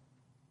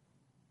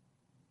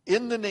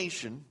in the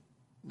nation.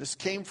 This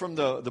came from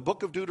the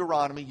book of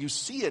Deuteronomy. You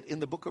see it in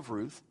the book of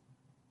Ruth.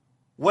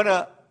 When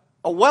a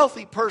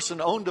wealthy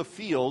person owned a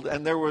field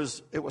and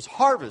it was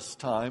harvest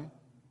time,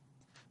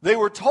 they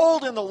were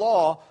told in the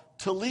law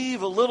to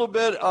leave a little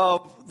bit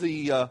of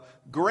the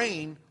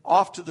grain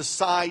off to the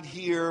side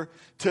here.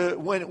 To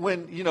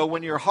when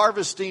you're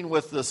harvesting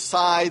with the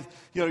scythe,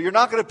 you're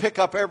not going to pick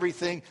up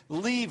everything.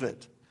 Leave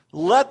it.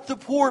 Let the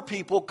poor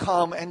people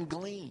come and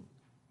glean.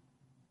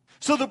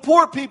 So the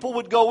poor people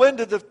would go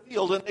into the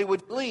field and they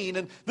would glean,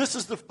 and this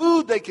is the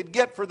food they could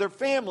get for their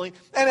family.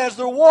 And as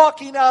they're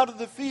walking out of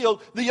the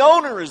field, the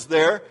owner is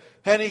there,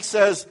 and he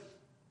says,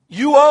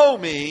 "You owe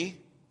me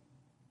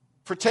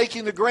for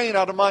taking the grain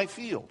out of my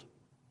field.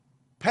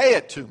 Pay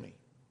it to me."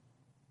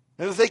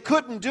 And if they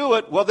couldn't do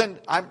it, well then,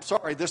 I'm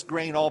sorry, this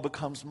grain all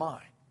becomes mine.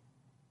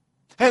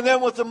 And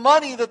then with the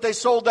money that they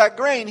sold that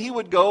grain, he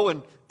would go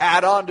and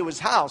add on to his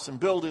house and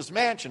build his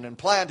mansion and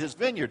plant his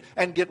vineyard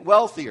and get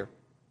wealthier.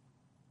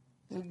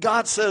 And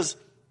God says,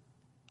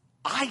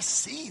 I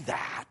see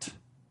that.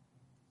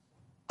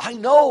 I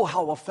know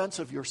how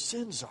offensive your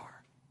sins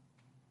are.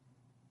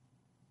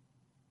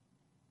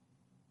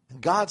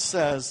 And God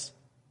says,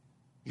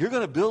 you're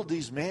going to build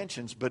these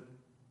mansions, but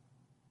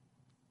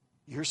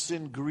your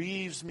sin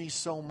grieves me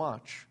so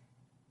much,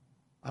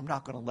 I'm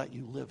not going to let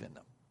you live in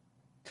them.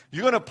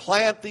 You're going to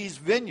plant these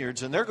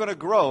vineyards, and they're going to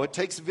grow. It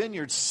takes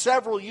vineyards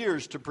several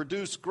years to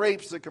produce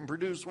grapes that can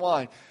produce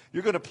wine.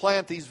 You're going to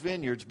plant these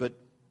vineyards, but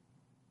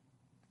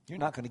you're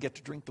not going to get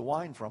to drink the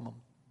wine from them.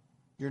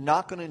 You're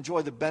not going to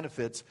enjoy the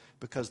benefits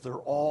because they're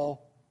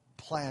all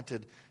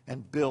planted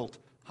and built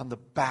on the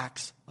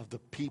backs of the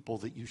people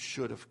that you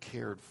should have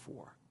cared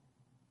for.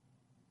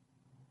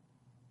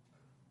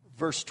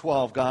 Verse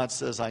 12, God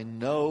says, I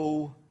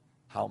know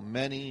how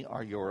many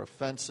are your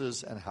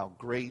offenses and how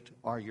great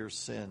are your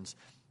sins.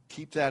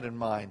 Keep that in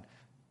mind.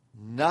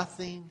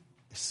 Nothing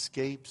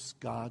escapes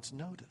God's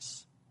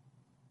notice.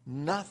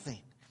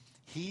 Nothing.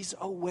 He's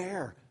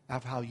aware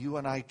of how you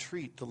and I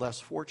treat the less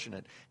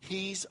fortunate.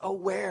 He's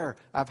aware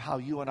of how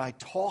you and I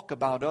talk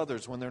about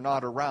others when they're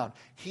not around.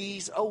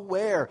 He's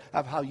aware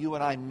of how you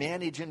and I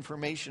manage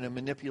information and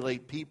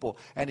manipulate people.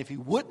 And if he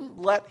wouldn't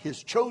let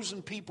his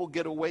chosen people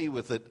get away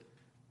with it,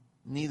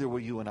 neither will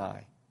you and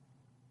I.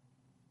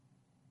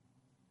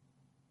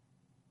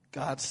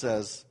 God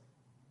says,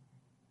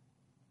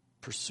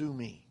 pursue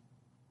me.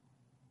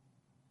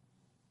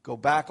 Go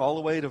back all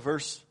the way to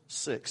verse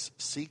 6.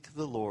 Seek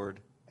the Lord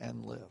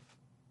and live.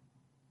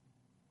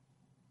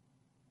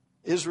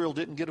 Israel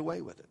didn't get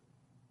away with it.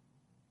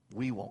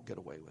 We won't get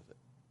away with it.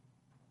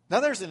 Now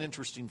there's an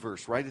interesting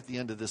verse right at the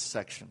end of this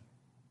section.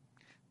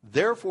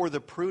 Therefore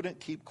the prudent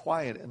keep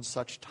quiet in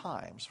such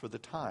times, for the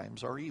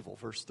times are evil.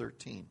 Verse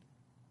 13.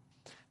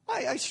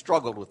 I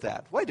struggled with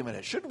that. Wait a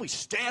minute. Shouldn't we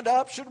stand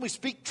up? Shouldn't we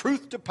speak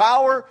truth to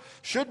power?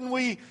 Shouldn't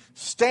we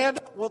stand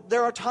up? Well,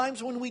 there are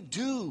times when we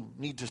do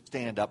need to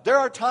stand up. There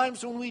are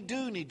times when we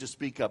do need to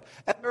speak up.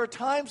 And there are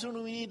times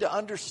when we need to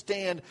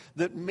understand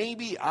that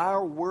maybe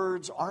our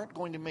words aren't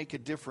going to make a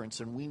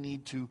difference, and we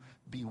need to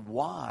be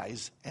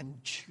wise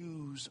and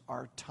choose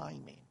our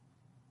timing.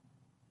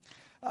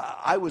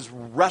 I was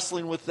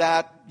wrestling with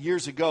that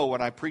years ago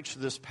when I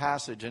preached this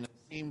passage, and it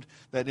seemed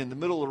that in the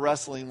middle of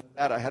wrestling with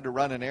that, I had to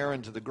run an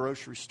errand to the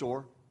grocery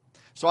store.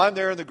 So I'm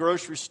there in the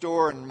grocery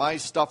store, and my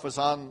stuff was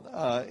on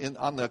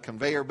the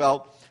conveyor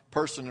belt,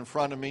 person in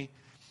front of me.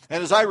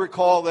 And as I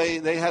recall,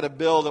 they had a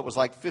bill that was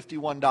like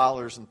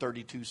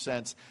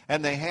 $51.32,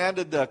 and they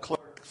handed the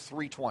clerk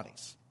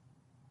 320s.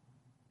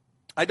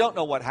 I don't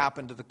know what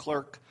happened to the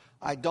clerk.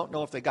 I don't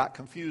know if they got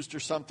confused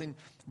or something,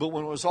 but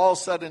when it was all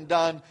said and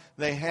done,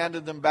 they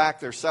handed them back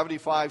their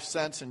 75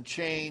 cents and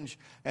change,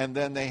 and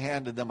then they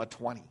handed them a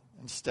 20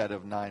 instead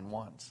of 9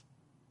 ones.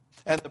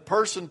 And the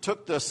person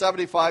took the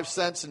 75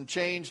 cents and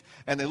change,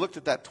 and they looked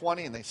at that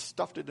 20, and they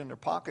stuffed it in their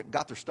pocket and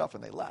got their stuff,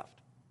 and they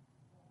left.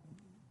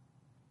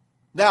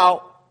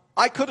 Now,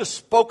 I could have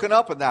spoken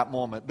up in that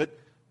moment, but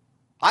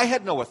I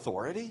had no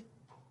authority.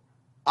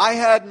 I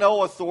had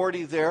no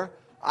authority there.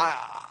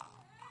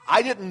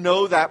 I didn't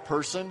know that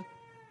person.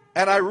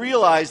 And I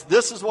realized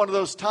this is one of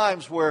those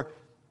times where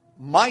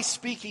my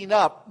speaking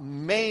up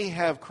may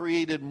have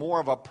created more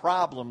of a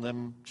problem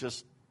than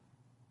just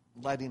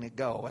letting it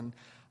go. And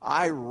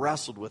I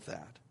wrestled with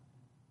that.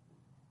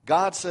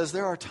 God says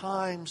there are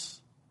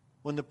times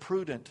when the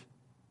prudent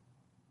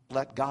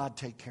let God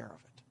take care of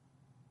it,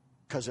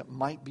 because it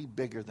might be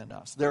bigger than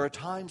us. There are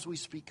times we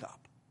speak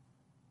up.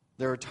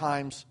 There are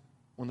times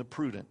when the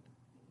prudent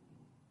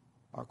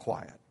are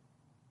quiet.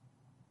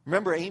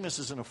 Remember, Amos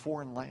is in a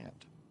foreign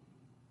land.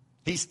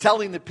 He's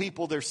telling the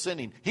people they're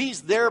sinning.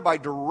 He's there by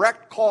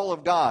direct call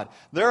of God.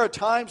 There are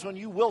times when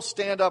you will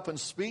stand up and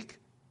speak.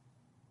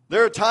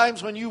 There are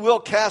times when you will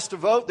cast a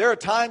vote. There are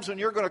times when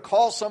you're going to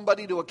call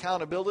somebody to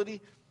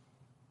accountability.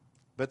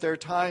 But there are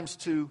times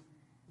to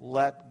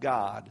let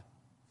God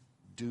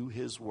do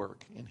His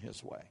work in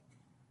His way.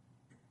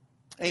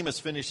 Amos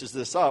finishes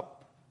this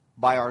up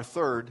by our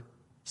third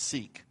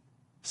seek.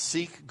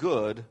 Seek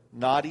good,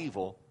 not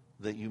evil,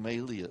 that you may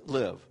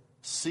live.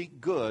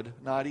 Seek good,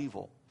 not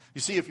evil. You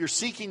see, if you're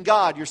seeking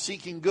God, you're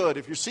seeking good.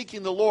 If you're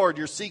seeking the Lord,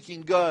 you're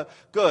seeking good.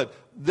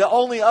 The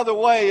only other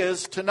way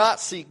is to not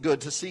seek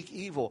good, to seek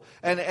evil.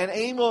 And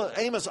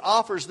Amos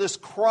offers this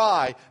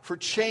cry for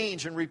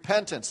change and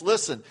repentance.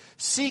 Listen,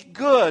 seek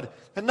good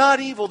and not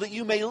evil, that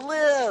you may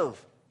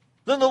live.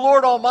 Then the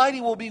Lord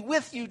Almighty will be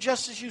with you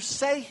just as you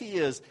say He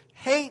is.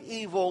 Hate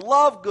evil,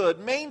 love good,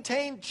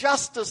 maintain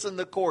justice in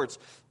the courts.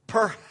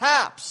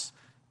 Perhaps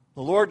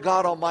the Lord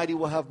God Almighty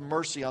will have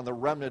mercy on the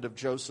remnant of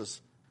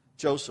Joseph.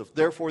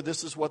 Therefore,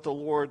 this is what the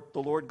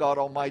Lord God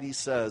Almighty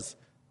says.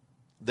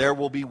 There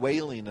will be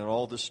wailing in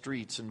all the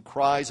streets and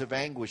cries of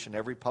anguish in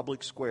every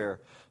public square.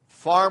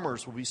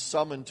 Farmers will be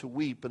summoned to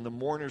weep and the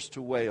mourners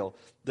to wail.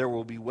 There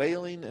will be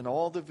wailing in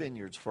all the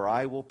vineyards, for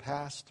I will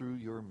pass through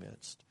your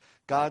midst.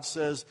 God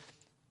says,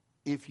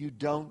 if you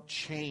don't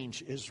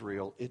change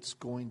Israel, it's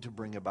going to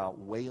bring about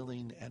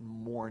wailing and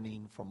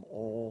mourning from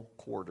all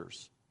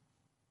quarters.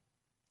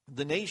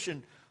 The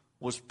nation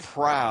was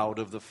proud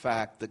of the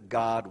fact that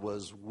God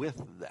was with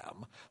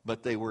them,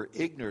 but they were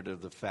ignorant of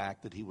the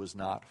fact that He was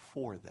not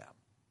for them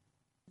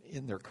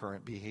in their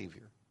current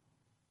behavior.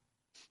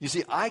 You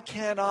see, I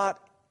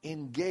cannot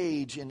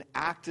engage in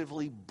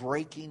actively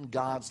breaking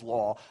God's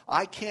law.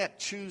 I can't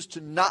choose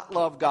to not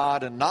love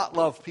God and not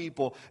love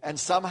people and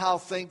somehow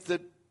think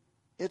that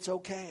it's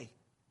okay.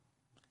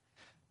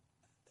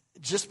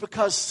 Just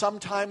because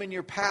sometime in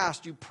your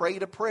past you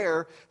prayed a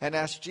prayer and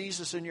asked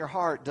Jesus in your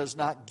heart does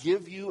not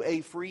give you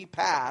a free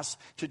pass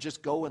to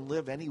just go and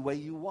live any way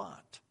you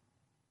want.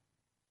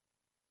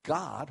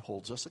 God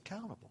holds us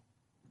accountable.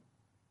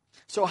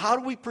 So how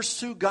do we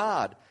pursue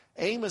God?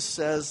 Amos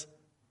says,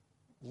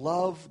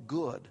 love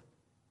good.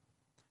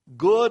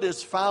 Good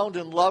is found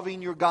in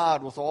loving your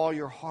God with all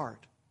your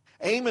heart.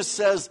 Amos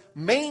says,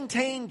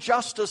 maintain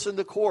justice in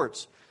the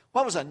courts.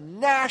 What was a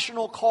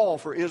national call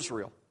for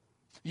Israel?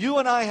 You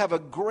and I have a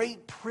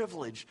great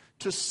privilege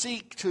to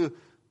seek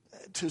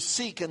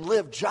and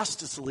live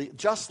justly,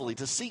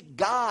 to seek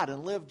God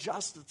and live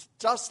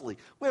justly.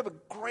 We have a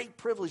great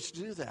privilege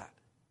to do that.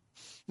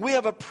 We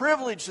have a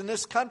privilege in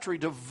this country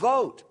to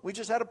vote. We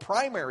just had a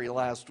primary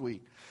last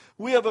week.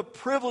 We have a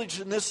privilege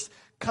in this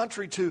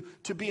country to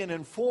be an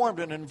informed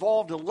and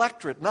involved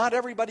electorate. Not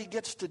everybody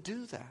gets to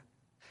do that.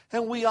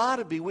 And we ought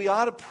to be. We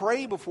ought to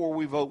pray before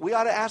we vote. We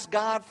ought to ask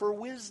God for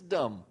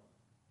wisdom.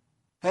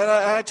 And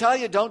I tell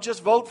you, don't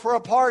just vote for a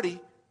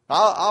party.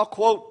 I'll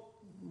quote,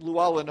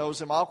 Luella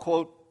knows him, I'll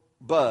quote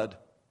Bud.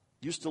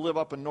 Used to live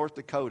up in North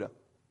Dakota.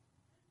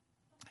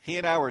 He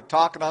and I were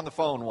talking on the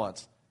phone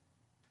once.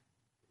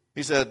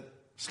 He said,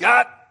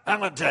 Scott, I'm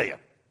going to tell you,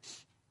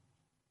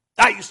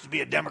 I used to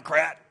be a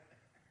Democrat.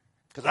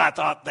 because I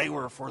thought they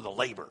were for the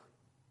labor.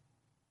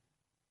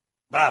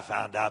 But I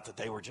found out that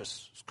they were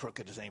just as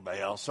crooked as anybody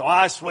else. So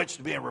I switched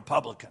to being a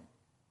Republican.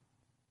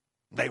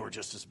 They were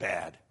just as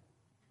bad.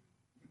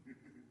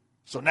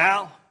 So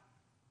now,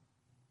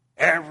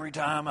 every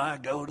time I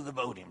go to the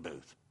voting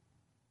booth,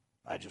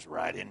 I just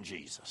write in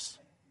Jesus,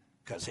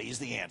 because he's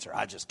the answer.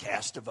 I just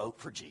cast a vote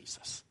for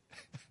Jesus.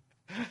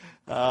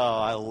 Oh,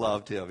 I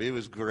loved him. He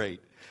was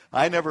great.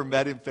 I never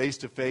met him face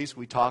to face.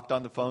 We talked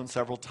on the phone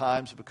several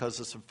times because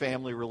of some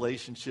family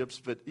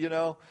relationships. But, you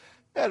know,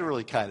 that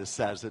really kind of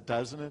says it,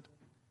 doesn't it?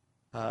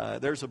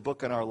 There's a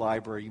book in our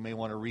library. You may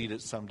want to read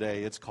it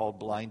someday. It's called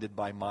Blinded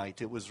by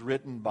Might. It was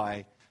written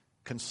by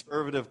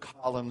conservative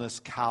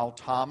columnist Cal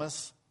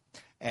Thomas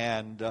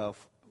and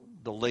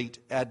the late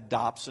Ed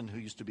Dobson, who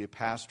used to be a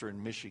pastor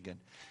in Michigan.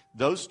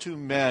 Those two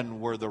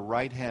men were the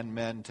right-hand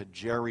men to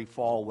Jerry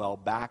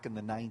Falwell back in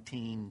the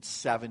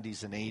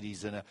 1970s and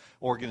 80s in an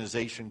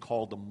organization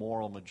called the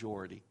Moral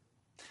Majority.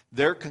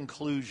 Their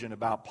conclusion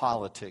about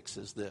politics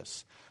is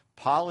this: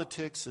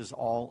 politics is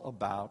all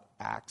about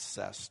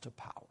access to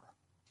power.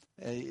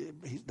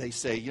 They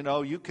say, you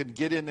know, you can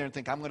get in there and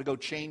think, I'm going to go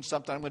change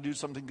something, I'm going to do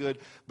something good,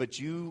 but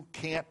you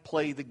can't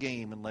play the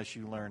game unless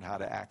you learn how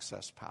to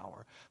access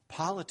power.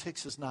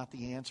 Politics is not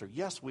the answer.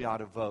 Yes, we ought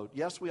to vote.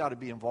 Yes, we ought to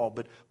be involved,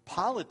 but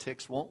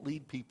politics won't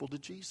lead people to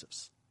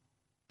Jesus.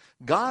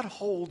 God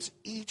holds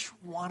each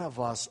one of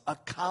us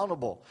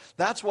accountable.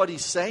 That's what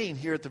he's saying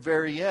here at the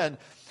very end.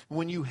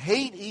 When you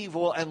hate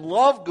evil and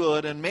love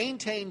good and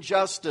maintain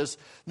justice,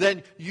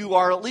 then you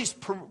are at least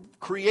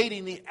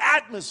creating the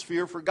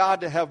atmosphere for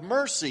God to have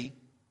mercy.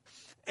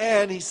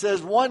 And he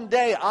says, one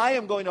day I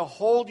am going to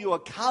hold you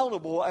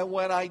accountable, and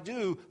when I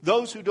do,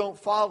 those who don't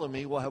follow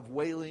me will have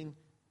wailing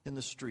in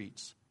the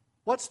streets.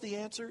 What's the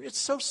answer? It's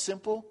so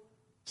simple.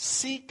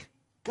 Seek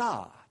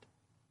God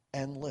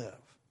and live.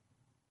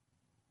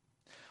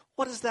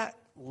 What does that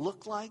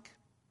look like?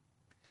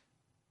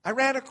 I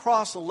ran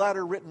across a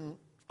letter written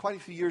quite a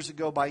few years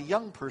ago by a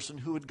young person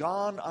who had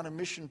gone on a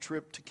mission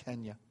trip to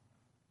Kenya.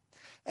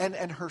 And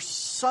her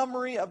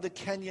summary of the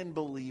Kenyan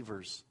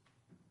believers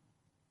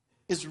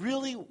is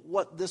really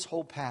what this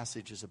whole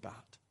passage is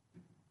about.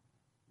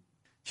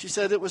 She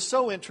said it was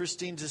so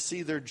interesting to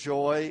see their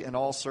joy in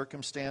all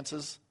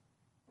circumstances.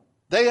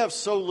 They have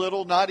so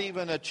little, not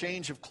even a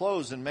change of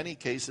clothes in many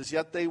cases,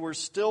 yet they were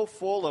still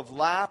full of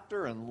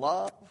laughter and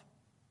love.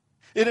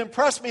 It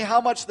impressed me how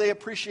much they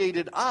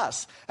appreciated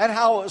us and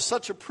how it was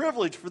such a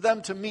privilege for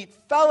them to meet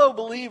fellow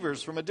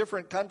believers from a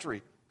different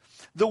country.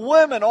 The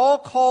women all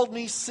called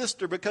me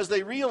sister because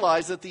they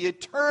realized that the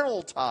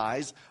eternal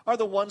ties are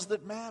the ones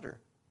that matter.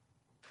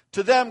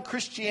 To them,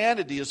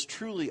 Christianity is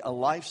truly a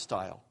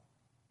lifestyle.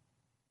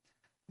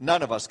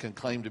 None of us can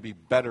claim to be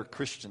better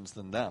Christians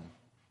than them.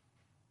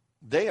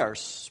 They are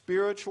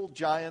spiritual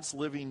giants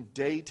living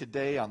day to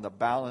day on the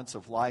balance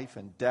of life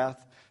and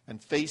death,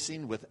 and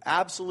facing with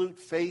absolute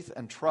faith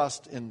and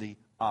trust in the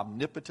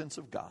omnipotence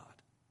of God.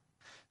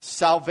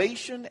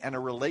 Salvation and a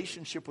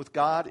relationship with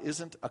God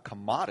isn't a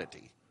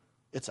commodity.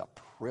 It's a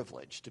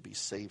privilege to be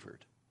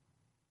savored.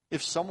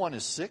 If someone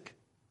is sick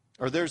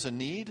or there's a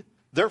need,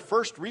 their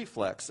first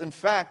reflex, in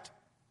fact,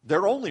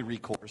 their only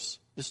recourse,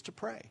 is to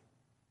pray.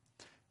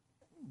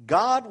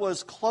 God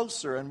was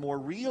closer and more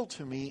real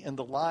to me in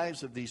the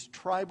lives of these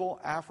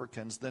tribal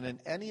Africans than in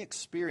any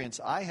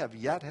experience I have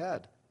yet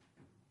had.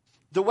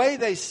 The way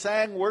they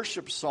sang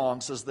worship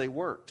songs as they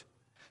worked,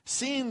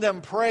 seeing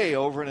them pray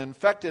over an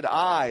infected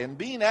eye, and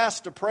being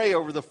asked to pray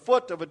over the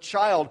foot of a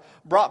child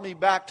brought me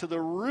back to the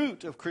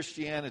root of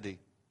Christianity.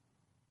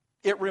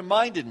 It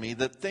reminded me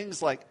that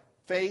things like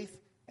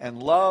faith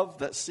and love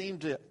that seem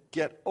to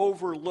get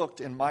overlooked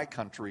in my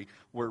country,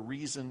 where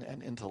reason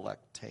and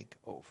intellect take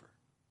over.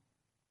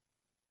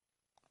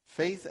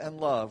 Faith and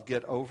love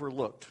get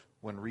overlooked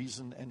when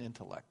reason and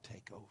intellect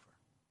take over.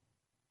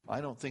 I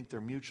don't think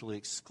they're mutually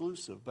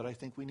exclusive, but I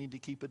think we need to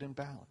keep it in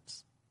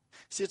balance.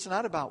 See, it's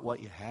not about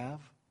what you have.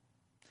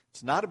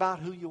 It's not about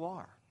who you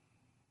are.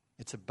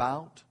 It's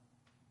about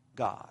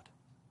God.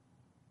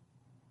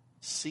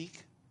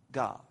 Seek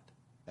God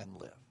and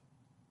live.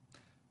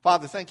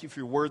 Father, thank you for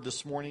your word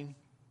this morning.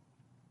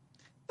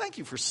 Thank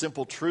you for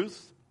simple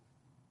truth.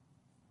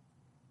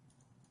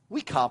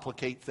 We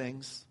complicate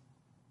things.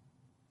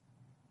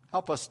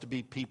 Help us to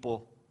be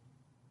people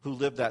who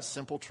live that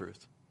simple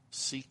truth.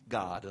 Seek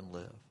God and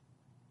live.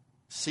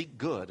 Seek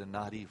good and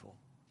not evil.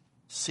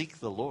 Seek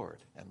the Lord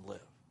and live.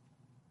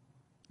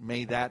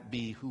 May that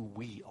be who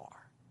we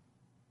are.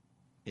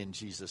 In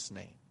Jesus'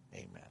 name,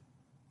 amen.